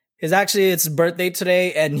 It's his birthday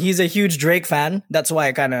today, and he's a huge Drake fan. That's why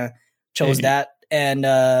I kind of chose that. And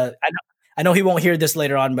I know he won't hear this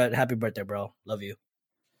later on, but happy birthday, bro. Love you.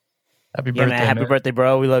 Happy birthday, man. Happy birthday,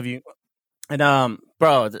 bro. We love you. And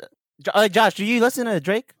bro, Josh, do you listen to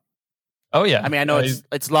Drake? Oh yeah. I mean, I know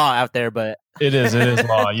it's law out there, but it is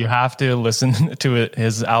law. You have to listen to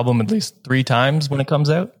his album at least 3 times when it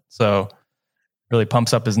comes out. So really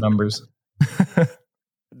pumps up his numbers.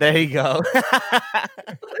 There you go.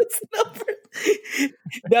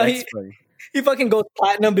 No, he fucking goes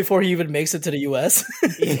platinum before he even makes it to the US.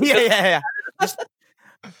 yeah.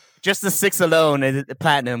 Just the 6 alone is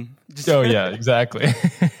platinum. Oh yeah, exactly.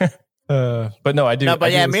 But no, I do. No,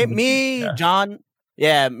 but I do John,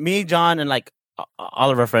 and like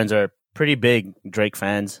all of our friends are pretty big Drake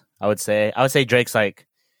fans. I would say Drake's like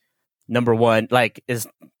number one, like is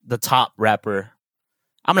the top rapper.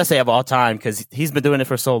 I'm gonna say of all time because he's been doing it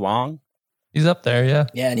for so long. He's up there, yeah.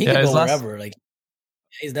 Yeah, and he can go wherever. Like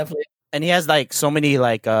he's definitely, and he has like so many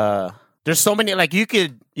like there's so many like you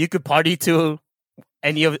could party to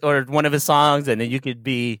any of or one of his songs, and then you could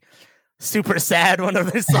be super sad one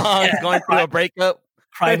of his songs, going through a breakup,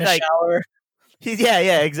 crying in the shower.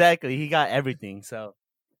 Exactly. He got everything. So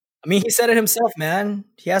I mean, he said it himself, man.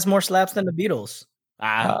 He has more slaps than the Beatles.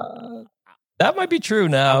 That might be true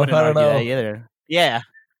now. I don't know either. Yeah,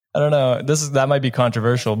 I don't know. That might be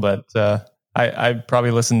controversial, but I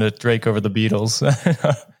probably listen to Drake over the Beatles.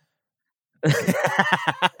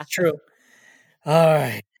 True. All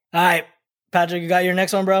right, Patrick, you got your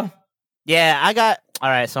next one, bro? Yeah, I got. All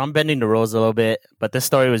right, so I'm bending the rules a little bit, but this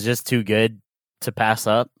story was just too good to pass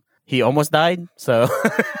up. He almost died, so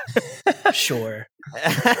sure.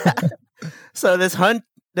 So this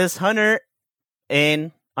hunter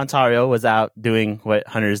in Ontario was out doing what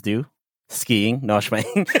hunters do, skiing. No,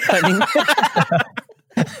 hunting.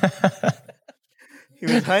 He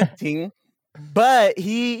was hunting, but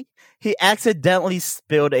he accidentally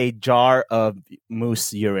spilled a jar of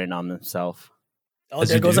moose urine on himself. Oh,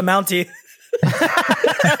 there goes a Mountie.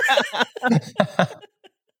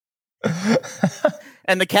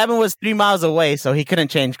 And the cabin was 3 miles away, so he couldn't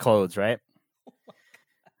change clothes, right?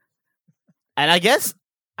 And I guess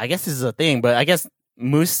this is a thing, but I guess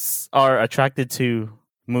moose are attracted to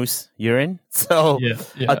moose urine. So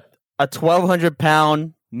a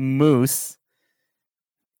 1,200-pound moose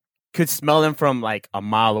could smell him from like a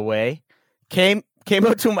mile away. Came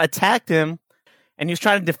up to him, attacked him, and he was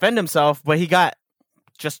trying to defend himself, but he got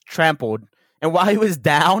just trampled. And while he was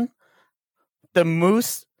down, the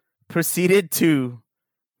moose proceeded to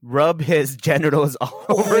rub his genitals all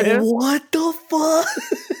over him. What the fuck?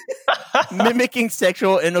 Mimicking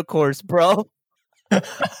sexual intercourse, bro.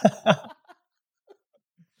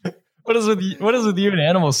 What is with you and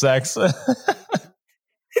animal sex? Bro,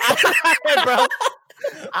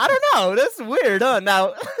 I don't know. That's weird, huh?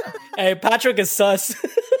 Now, hey, Patrick is sus.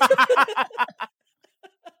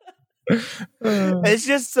 It's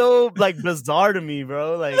just so like bizarre to me,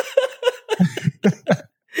 bro. Like,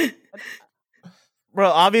 bro,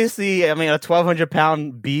 obviously, I mean, a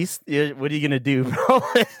 1,200-pound beast. What are you gonna do, bro?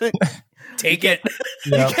 Take it.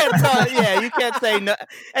 Yep. You can't tell. Yeah, you can't say no.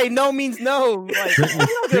 Hey, no means no. Like,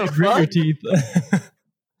 grit your teeth.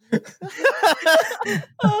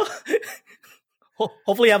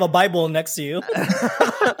 Hopefully, you have a Bible next to you.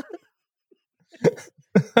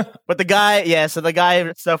 But the guy, so the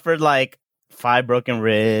guy suffered like 5 broken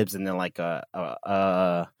ribs and then like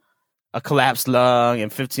a collapsed lung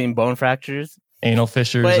and 15 bone fractures, anal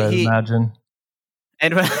fissures, I imagine.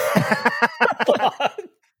 And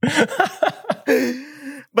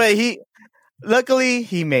but luckily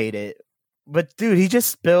he made it. But dude, he just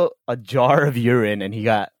spilled a jar of urine and he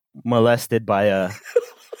got molested by a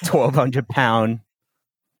 1,200-pound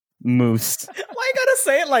moose. Why you gotta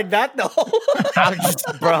say it like that though?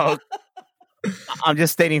 I'm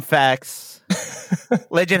just stating facts.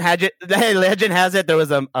 Legend has it there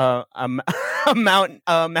was a mountain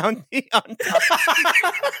on top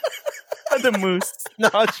of the moose. No,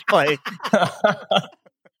 it's like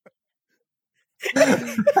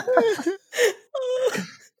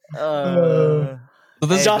so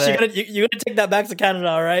this, Josh, you're gonna take that back to Canada,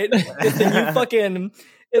 all right? It's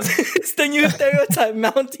the new stereotype.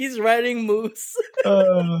 Mounties riding moose.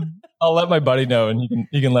 I'll let my buddy know, and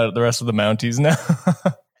he can let the rest of the Mounties know.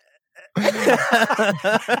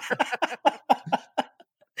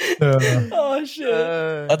 Oh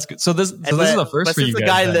shit! That's good. So this is the first for you guys. The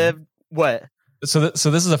guy lived what? So this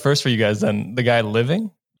is the first for you guys. Then the guy living.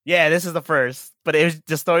 Yeah, this is the first, but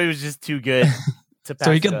the story was just too good to pass.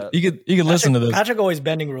 So it up. you could listen to this. Patrick always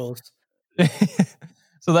bending rules.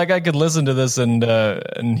 So that guy could listen to this and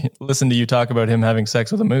listen to you talk about him having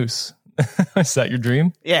sex with a moose. Is that your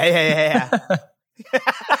dream? Yeah.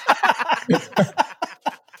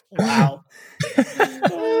 Wow.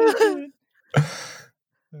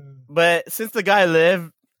 But since the guy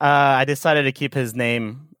lived, I decided to keep his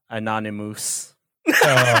name anonymous.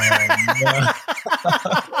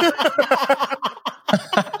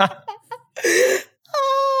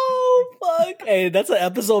 Oh fuck! Hey, that's an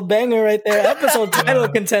episode banger right there. Episode title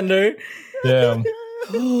contender. Yeah.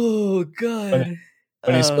 Oh god.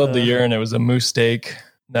 When he spilled the urine, it was a moose steak.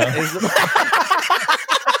 No.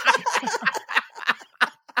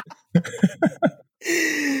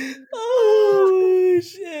 Oh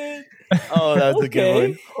shit! Oh, that was a good Okay.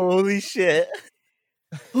 one. Holy shit.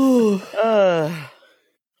 Ooh. Uh,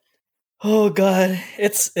 Oh god,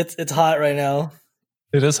 it's hot right now.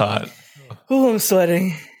 It is hot. Oh, I'm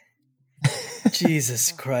sweating.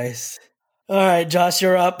 Jesus Christ! All right, Josh,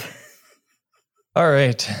 you're up. All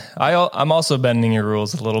right. I'm also bending your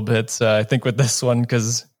rules a little bit. I think with this one,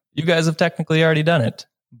 because you guys have technically already done it,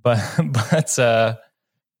 but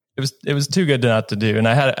it was too good not to do, and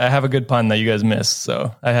I have a good pun that you guys missed,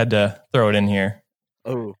 so I had to throw it in here.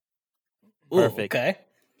 oh, Ooh, Perfect. okay.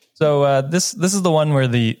 So this is the one where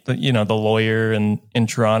the lawyer in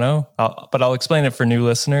Toronto, but I'll explain it for new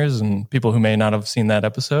listeners and people who may not have seen that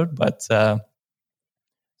episode. But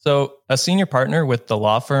so a senior partner with the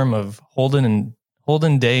law firm of Holden,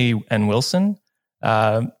 Day and Wilson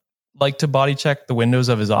liked to body check the windows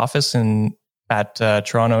of his office at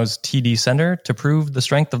Toronto's TD Centre to prove the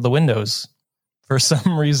strength of the windows. For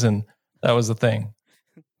some reason, that was the thing.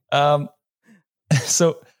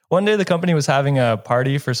 So one day the company was having a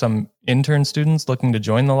party for some intern students looking to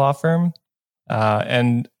join the law firm.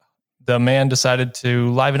 And the man decided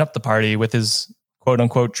to liven up the party with his quote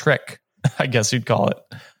unquote trick, I guess you'd call it.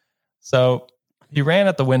 So he ran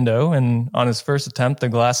at the window, and on his first attempt, the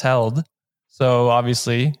glass held. So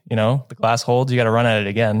obviously, the glass holds, you got to run at it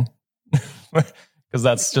again because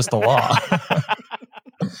that's just the law.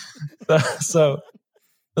 So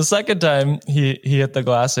the second time he hit the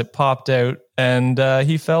glass, it popped out, and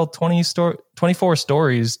he fell 24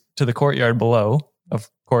 stories to the courtyard below, of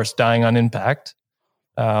course, dying on impact.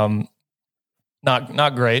 Not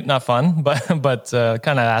great, not fun, but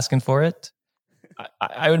kind of asking for it.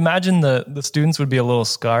 I would imagine the students would be a little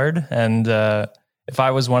scarred, and if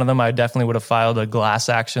I was one of them, I definitely would have filed a glass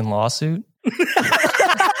action lawsuit.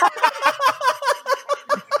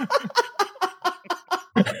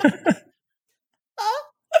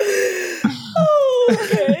 Oh,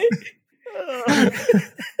 okay.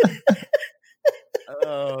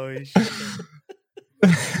 oh shit.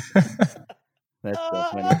 That's so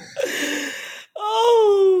funny.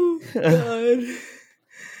 Oh god.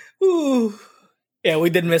 Ooh. Yeah, we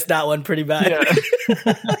did miss that one pretty bad.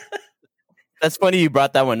 That's funny you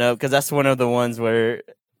brought that one up because that's one of the ones where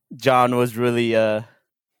John was really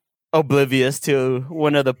oblivious to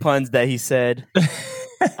one of the puns that he said.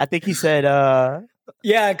 I think he said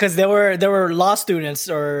Yeah, because there were law students,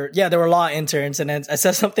 there were law interns, and then I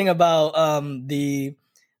said something about the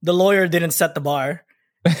lawyer didn't set the bar.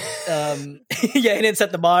 He didn't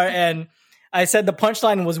set the bar, and I said the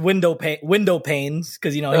punchline was window panes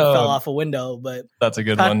because he fell off a window. But that's a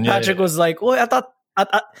good one. Patrick was like, "Well, I thought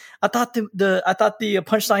the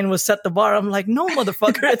punchline was set the bar." I'm like, "No,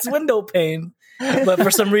 motherfucker, it's window pane." But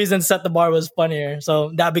for some reason, set the bar was funnier,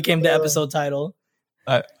 so that became the episode title.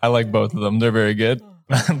 I like both of them; they're very good.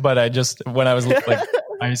 But when I was like,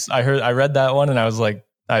 I read that one, and I was like,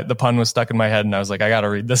 the pun was stuck in my head, and I was like, I got to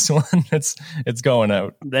read this one. It's going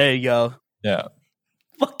out. There you go. Yeah.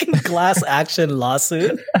 Fucking class action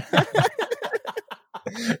lawsuit.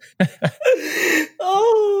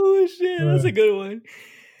 Oh shit, that's a good one.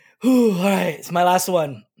 Whew, all right, it's my last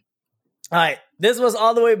one. All right, this was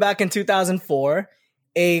all the way back in 2004.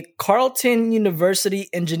 A Carleton University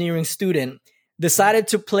engineering student decided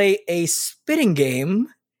to play a spitting game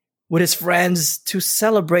with his friends to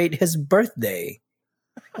celebrate his birthday.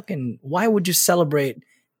 Fucking, why would you celebrate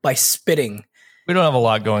by spitting? We don't have a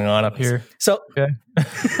lot going on up here. So, Okay.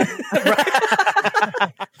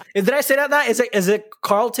 Did I say that? Is it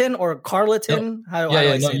Carleton or Carleton? How do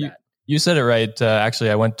I say that? You said it right. Actually,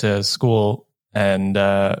 I went to school and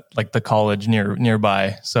like the college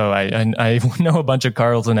nearby, so I know a bunch of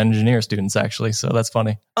Carleton engineer students actually. So that's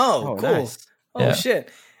funny. Oh, cool. Nice. Oh Yeah. shit.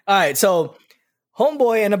 All right, so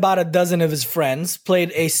Homeboy and about a dozen of his friends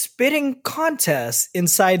played a spitting contest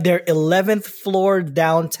inside their 11th floor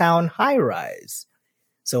downtown high rise.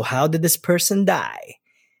 So how did this person die?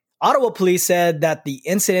 Ottawa police said that the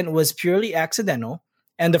incident was purely accidental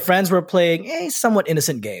and the friends were playing a somewhat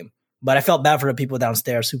innocent game. But I felt bad for the people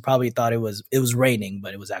downstairs who probably thought it was raining,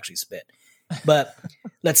 but it was actually spit. But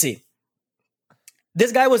let's see.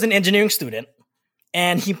 This guy was an engineering student,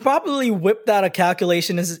 and he probably whipped out a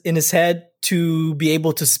calculation in his head to be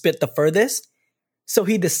able to spit the furthest. So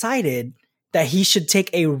he decided that he should take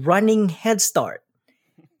a running head start,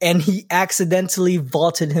 and he accidentally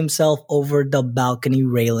vaulted himself over the balcony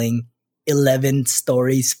railing 11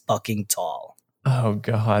 stories fucking tall. Oh,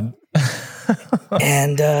 God.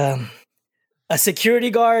 And a security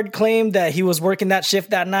guard claimed that he was working that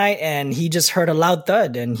shift that night and he just heard a loud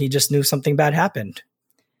thud and he just knew something bad happened.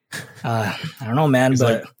 I don't know, man,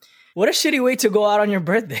 but what a shitty way to go out on your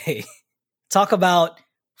birthday. Talk about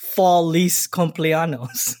feliz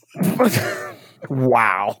cumpleaños.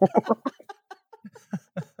 Wow.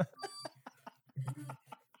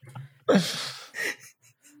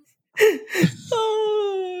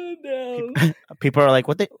 Oh, no. People are like,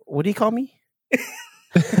 what do you call me?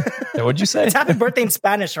 Yeah, what'd you say? It's happy birthday in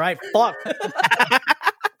Spanish, right? Fuck.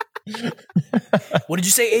 What did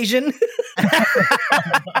you say, Asian?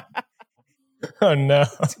 Oh, no.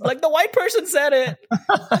 Like the white person said it.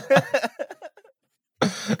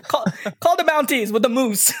 Call the Mounties with the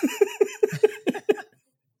moose.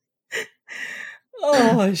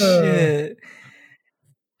 Oh, shit.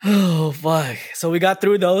 Oh, fuck. So we got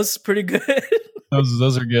through those pretty good.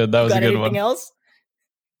 Those are good. That was a good one. Anything else?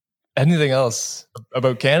 Anything else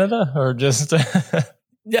about Canada or just?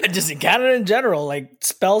 Yeah, just in Canada in general. Like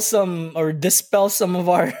dispel some of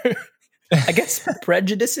our, I guess,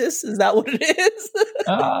 prejudices. Is that what it is?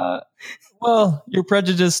 Well, your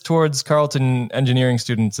prejudice towards Carleton engineering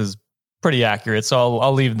students is pretty accurate. So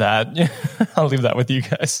I'll leave that. I'll leave that with you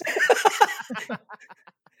guys.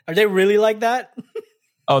 Are they really like that?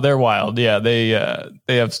 Oh, they're wild. Yeah, they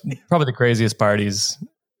have probably the craziest parties.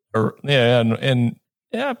 Probably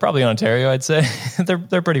in Ontario, I'd say.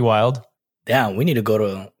 They're pretty wild. Damn, we need to go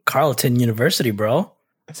to Carleton University, bro.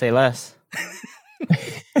 Say less.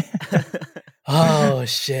 Oh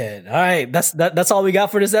shit! All right, that's all we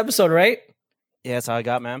got for this episode, right? Yeah, that's all I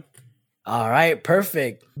got, man. All right,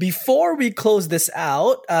 perfect. Before we close this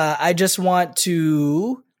out, I just want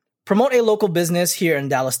to promote a local business here in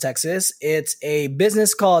Dallas, Texas. It's a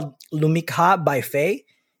business called Lumikha by Faye.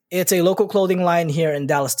 It's a local clothing line here in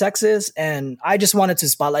Dallas, Texas, and I just wanted to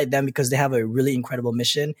spotlight them because they have a really incredible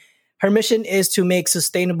mission. Her mission is to make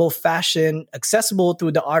sustainable fashion accessible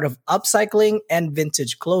through the art of upcycling and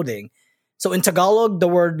vintage clothing. So in Tagalog, the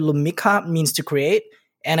word lumikha means to create,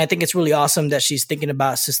 and I think it's really awesome that she's thinking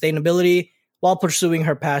about sustainability while pursuing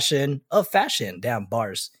her passion of fashion. Damn,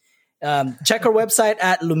 bars. Check her website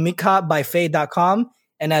at lumikhabyfaye.com.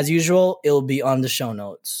 And as usual, it'll be on the show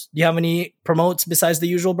notes. Do you have any promotes besides the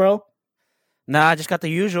usual, bro? Nah, I just got the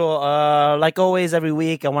usual. Like always, every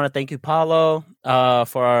week, I want to thank you, Paulo,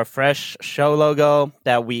 for our fresh show logo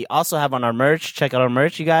that we also have on our merch. Check out our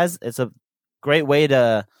merch, you guys. It's a great way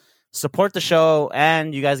to support the show,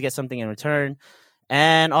 and you guys get something in return.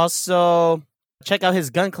 And also, check out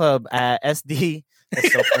his gun club at SD.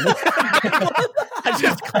 That's so funny. I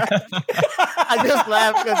just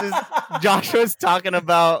laughed because Joshua's talking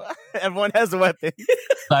about everyone has a weapon.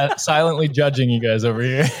 Silently judging you guys over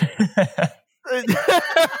here.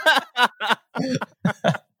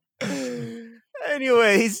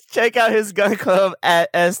 Anyways, check out his gun club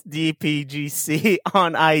at SDPGC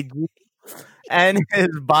on IG and his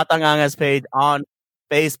Batangangas page on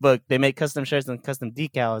Facebook. They make custom shirts and custom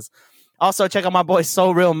decals. Also, check out my boy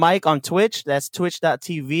So Real Mike on Twitch. That's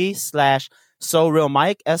twitch.tv/So Real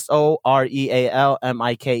Mike,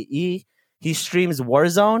 SOREALMIKE. He streams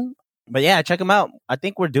Warzone. But yeah, check him out. I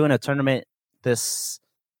think we're doing a tournament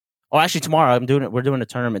tomorrow. We're doing a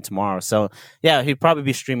tournament tomorrow. So yeah, he'd probably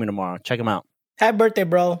be streaming tomorrow. Check him out. Happy birthday,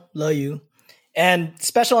 bro. Love you. And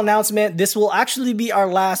special announcement, this will actually be our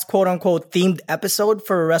last quote unquote themed episode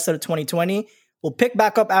for the rest of 2020. We'll pick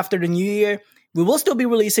back up after the new year. We will still be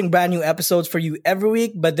releasing brand new episodes for you every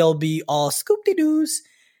week, but they'll be all scoop-de-doos.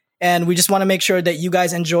 And we just want to make sure that you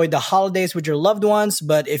guys enjoy the holidays with your loved ones.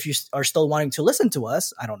 But if you are still wanting to listen to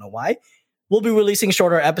us, I don't know why, we'll be releasing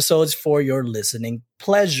shorter episodes for your listening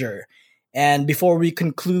pleasure. And before we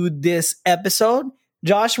conclude this episode,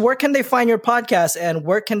 Josh, where can they find your podcast and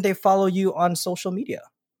where can they follow you on social media?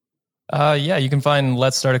 Yeah, you can find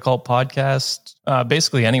Let's Start a Cult podcast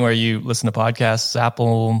basically anywhere you listen to podcasts,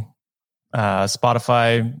 Apple,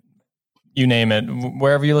 Spotify, you name it.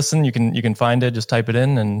 Wherever you listen, you can find it. Just type it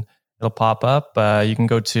in and it'll pop up. You can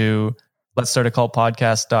go to let's start a cult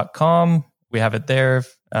podcast.com. We have it there.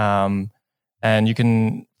 And you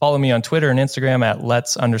can follow me on Twitter and Instagram at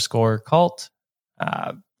lets_cult.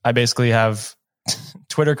 I basically have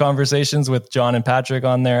Twitter conversations with John and Patrick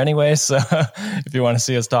on there anyway. So if you want to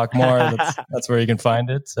see us talk more, that's where you can find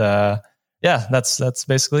it. That's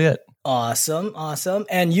basically it. Awesome.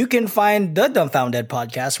 And you can find the Dumbfounded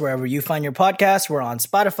podcast wherever you find your podcast. We're on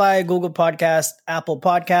Spotify, Google Podcast, Apple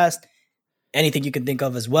Podcast, anything you can think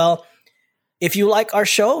of as well. If you like our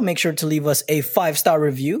show, make sure to leave us a 5-star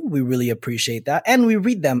review. We really appreciate that. And we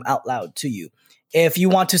read them out loud to you. If you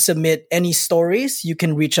want to submit any stories, you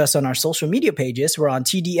can reach us on our social media pages. We're on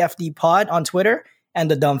TDFD Pod on Twitter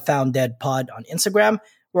and the Dumbfounded Pod on Instagram.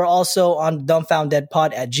 We're also on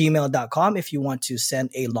dumbfoundedpod@gmail.com if you want to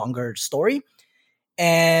send a longer story.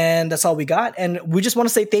 And that's all we got. And we just want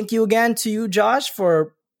to say thank you again to you, Josh,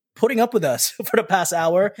 for putting up with us for the past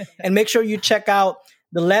hour. And make sure you check out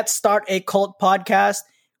the Let's Start a Cult podcast.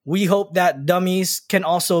 We hope that dummies can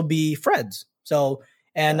also be friends.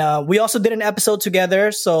 And we also did an episode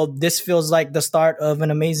together, so this feels like the start of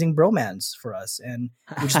an amazing bromance for us. And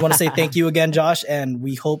we just want to say thank you again, Josh, and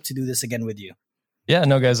we hope to do this again with you. Yeah,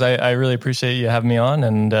 no, guys, I really appreciate you having me on,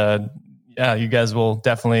 and you guys will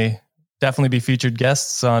definitely be featured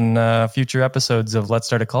guests on future episodes of Let's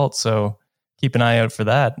Start a Cult. So keep an eye out for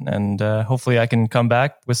that, and hopefully I can come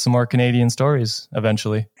back with some more Canadian stories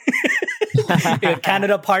eventually.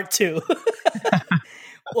 Canada Part 2.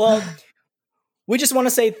 Well, we just want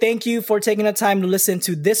to say thank you for taking the time to listen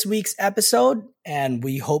to this week's episode, and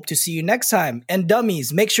we hope to see you next time. And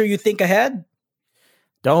dummies, make sure you think ahead.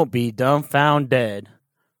 Don't be dumbfounded.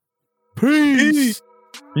 Peace.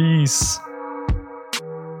 Peace.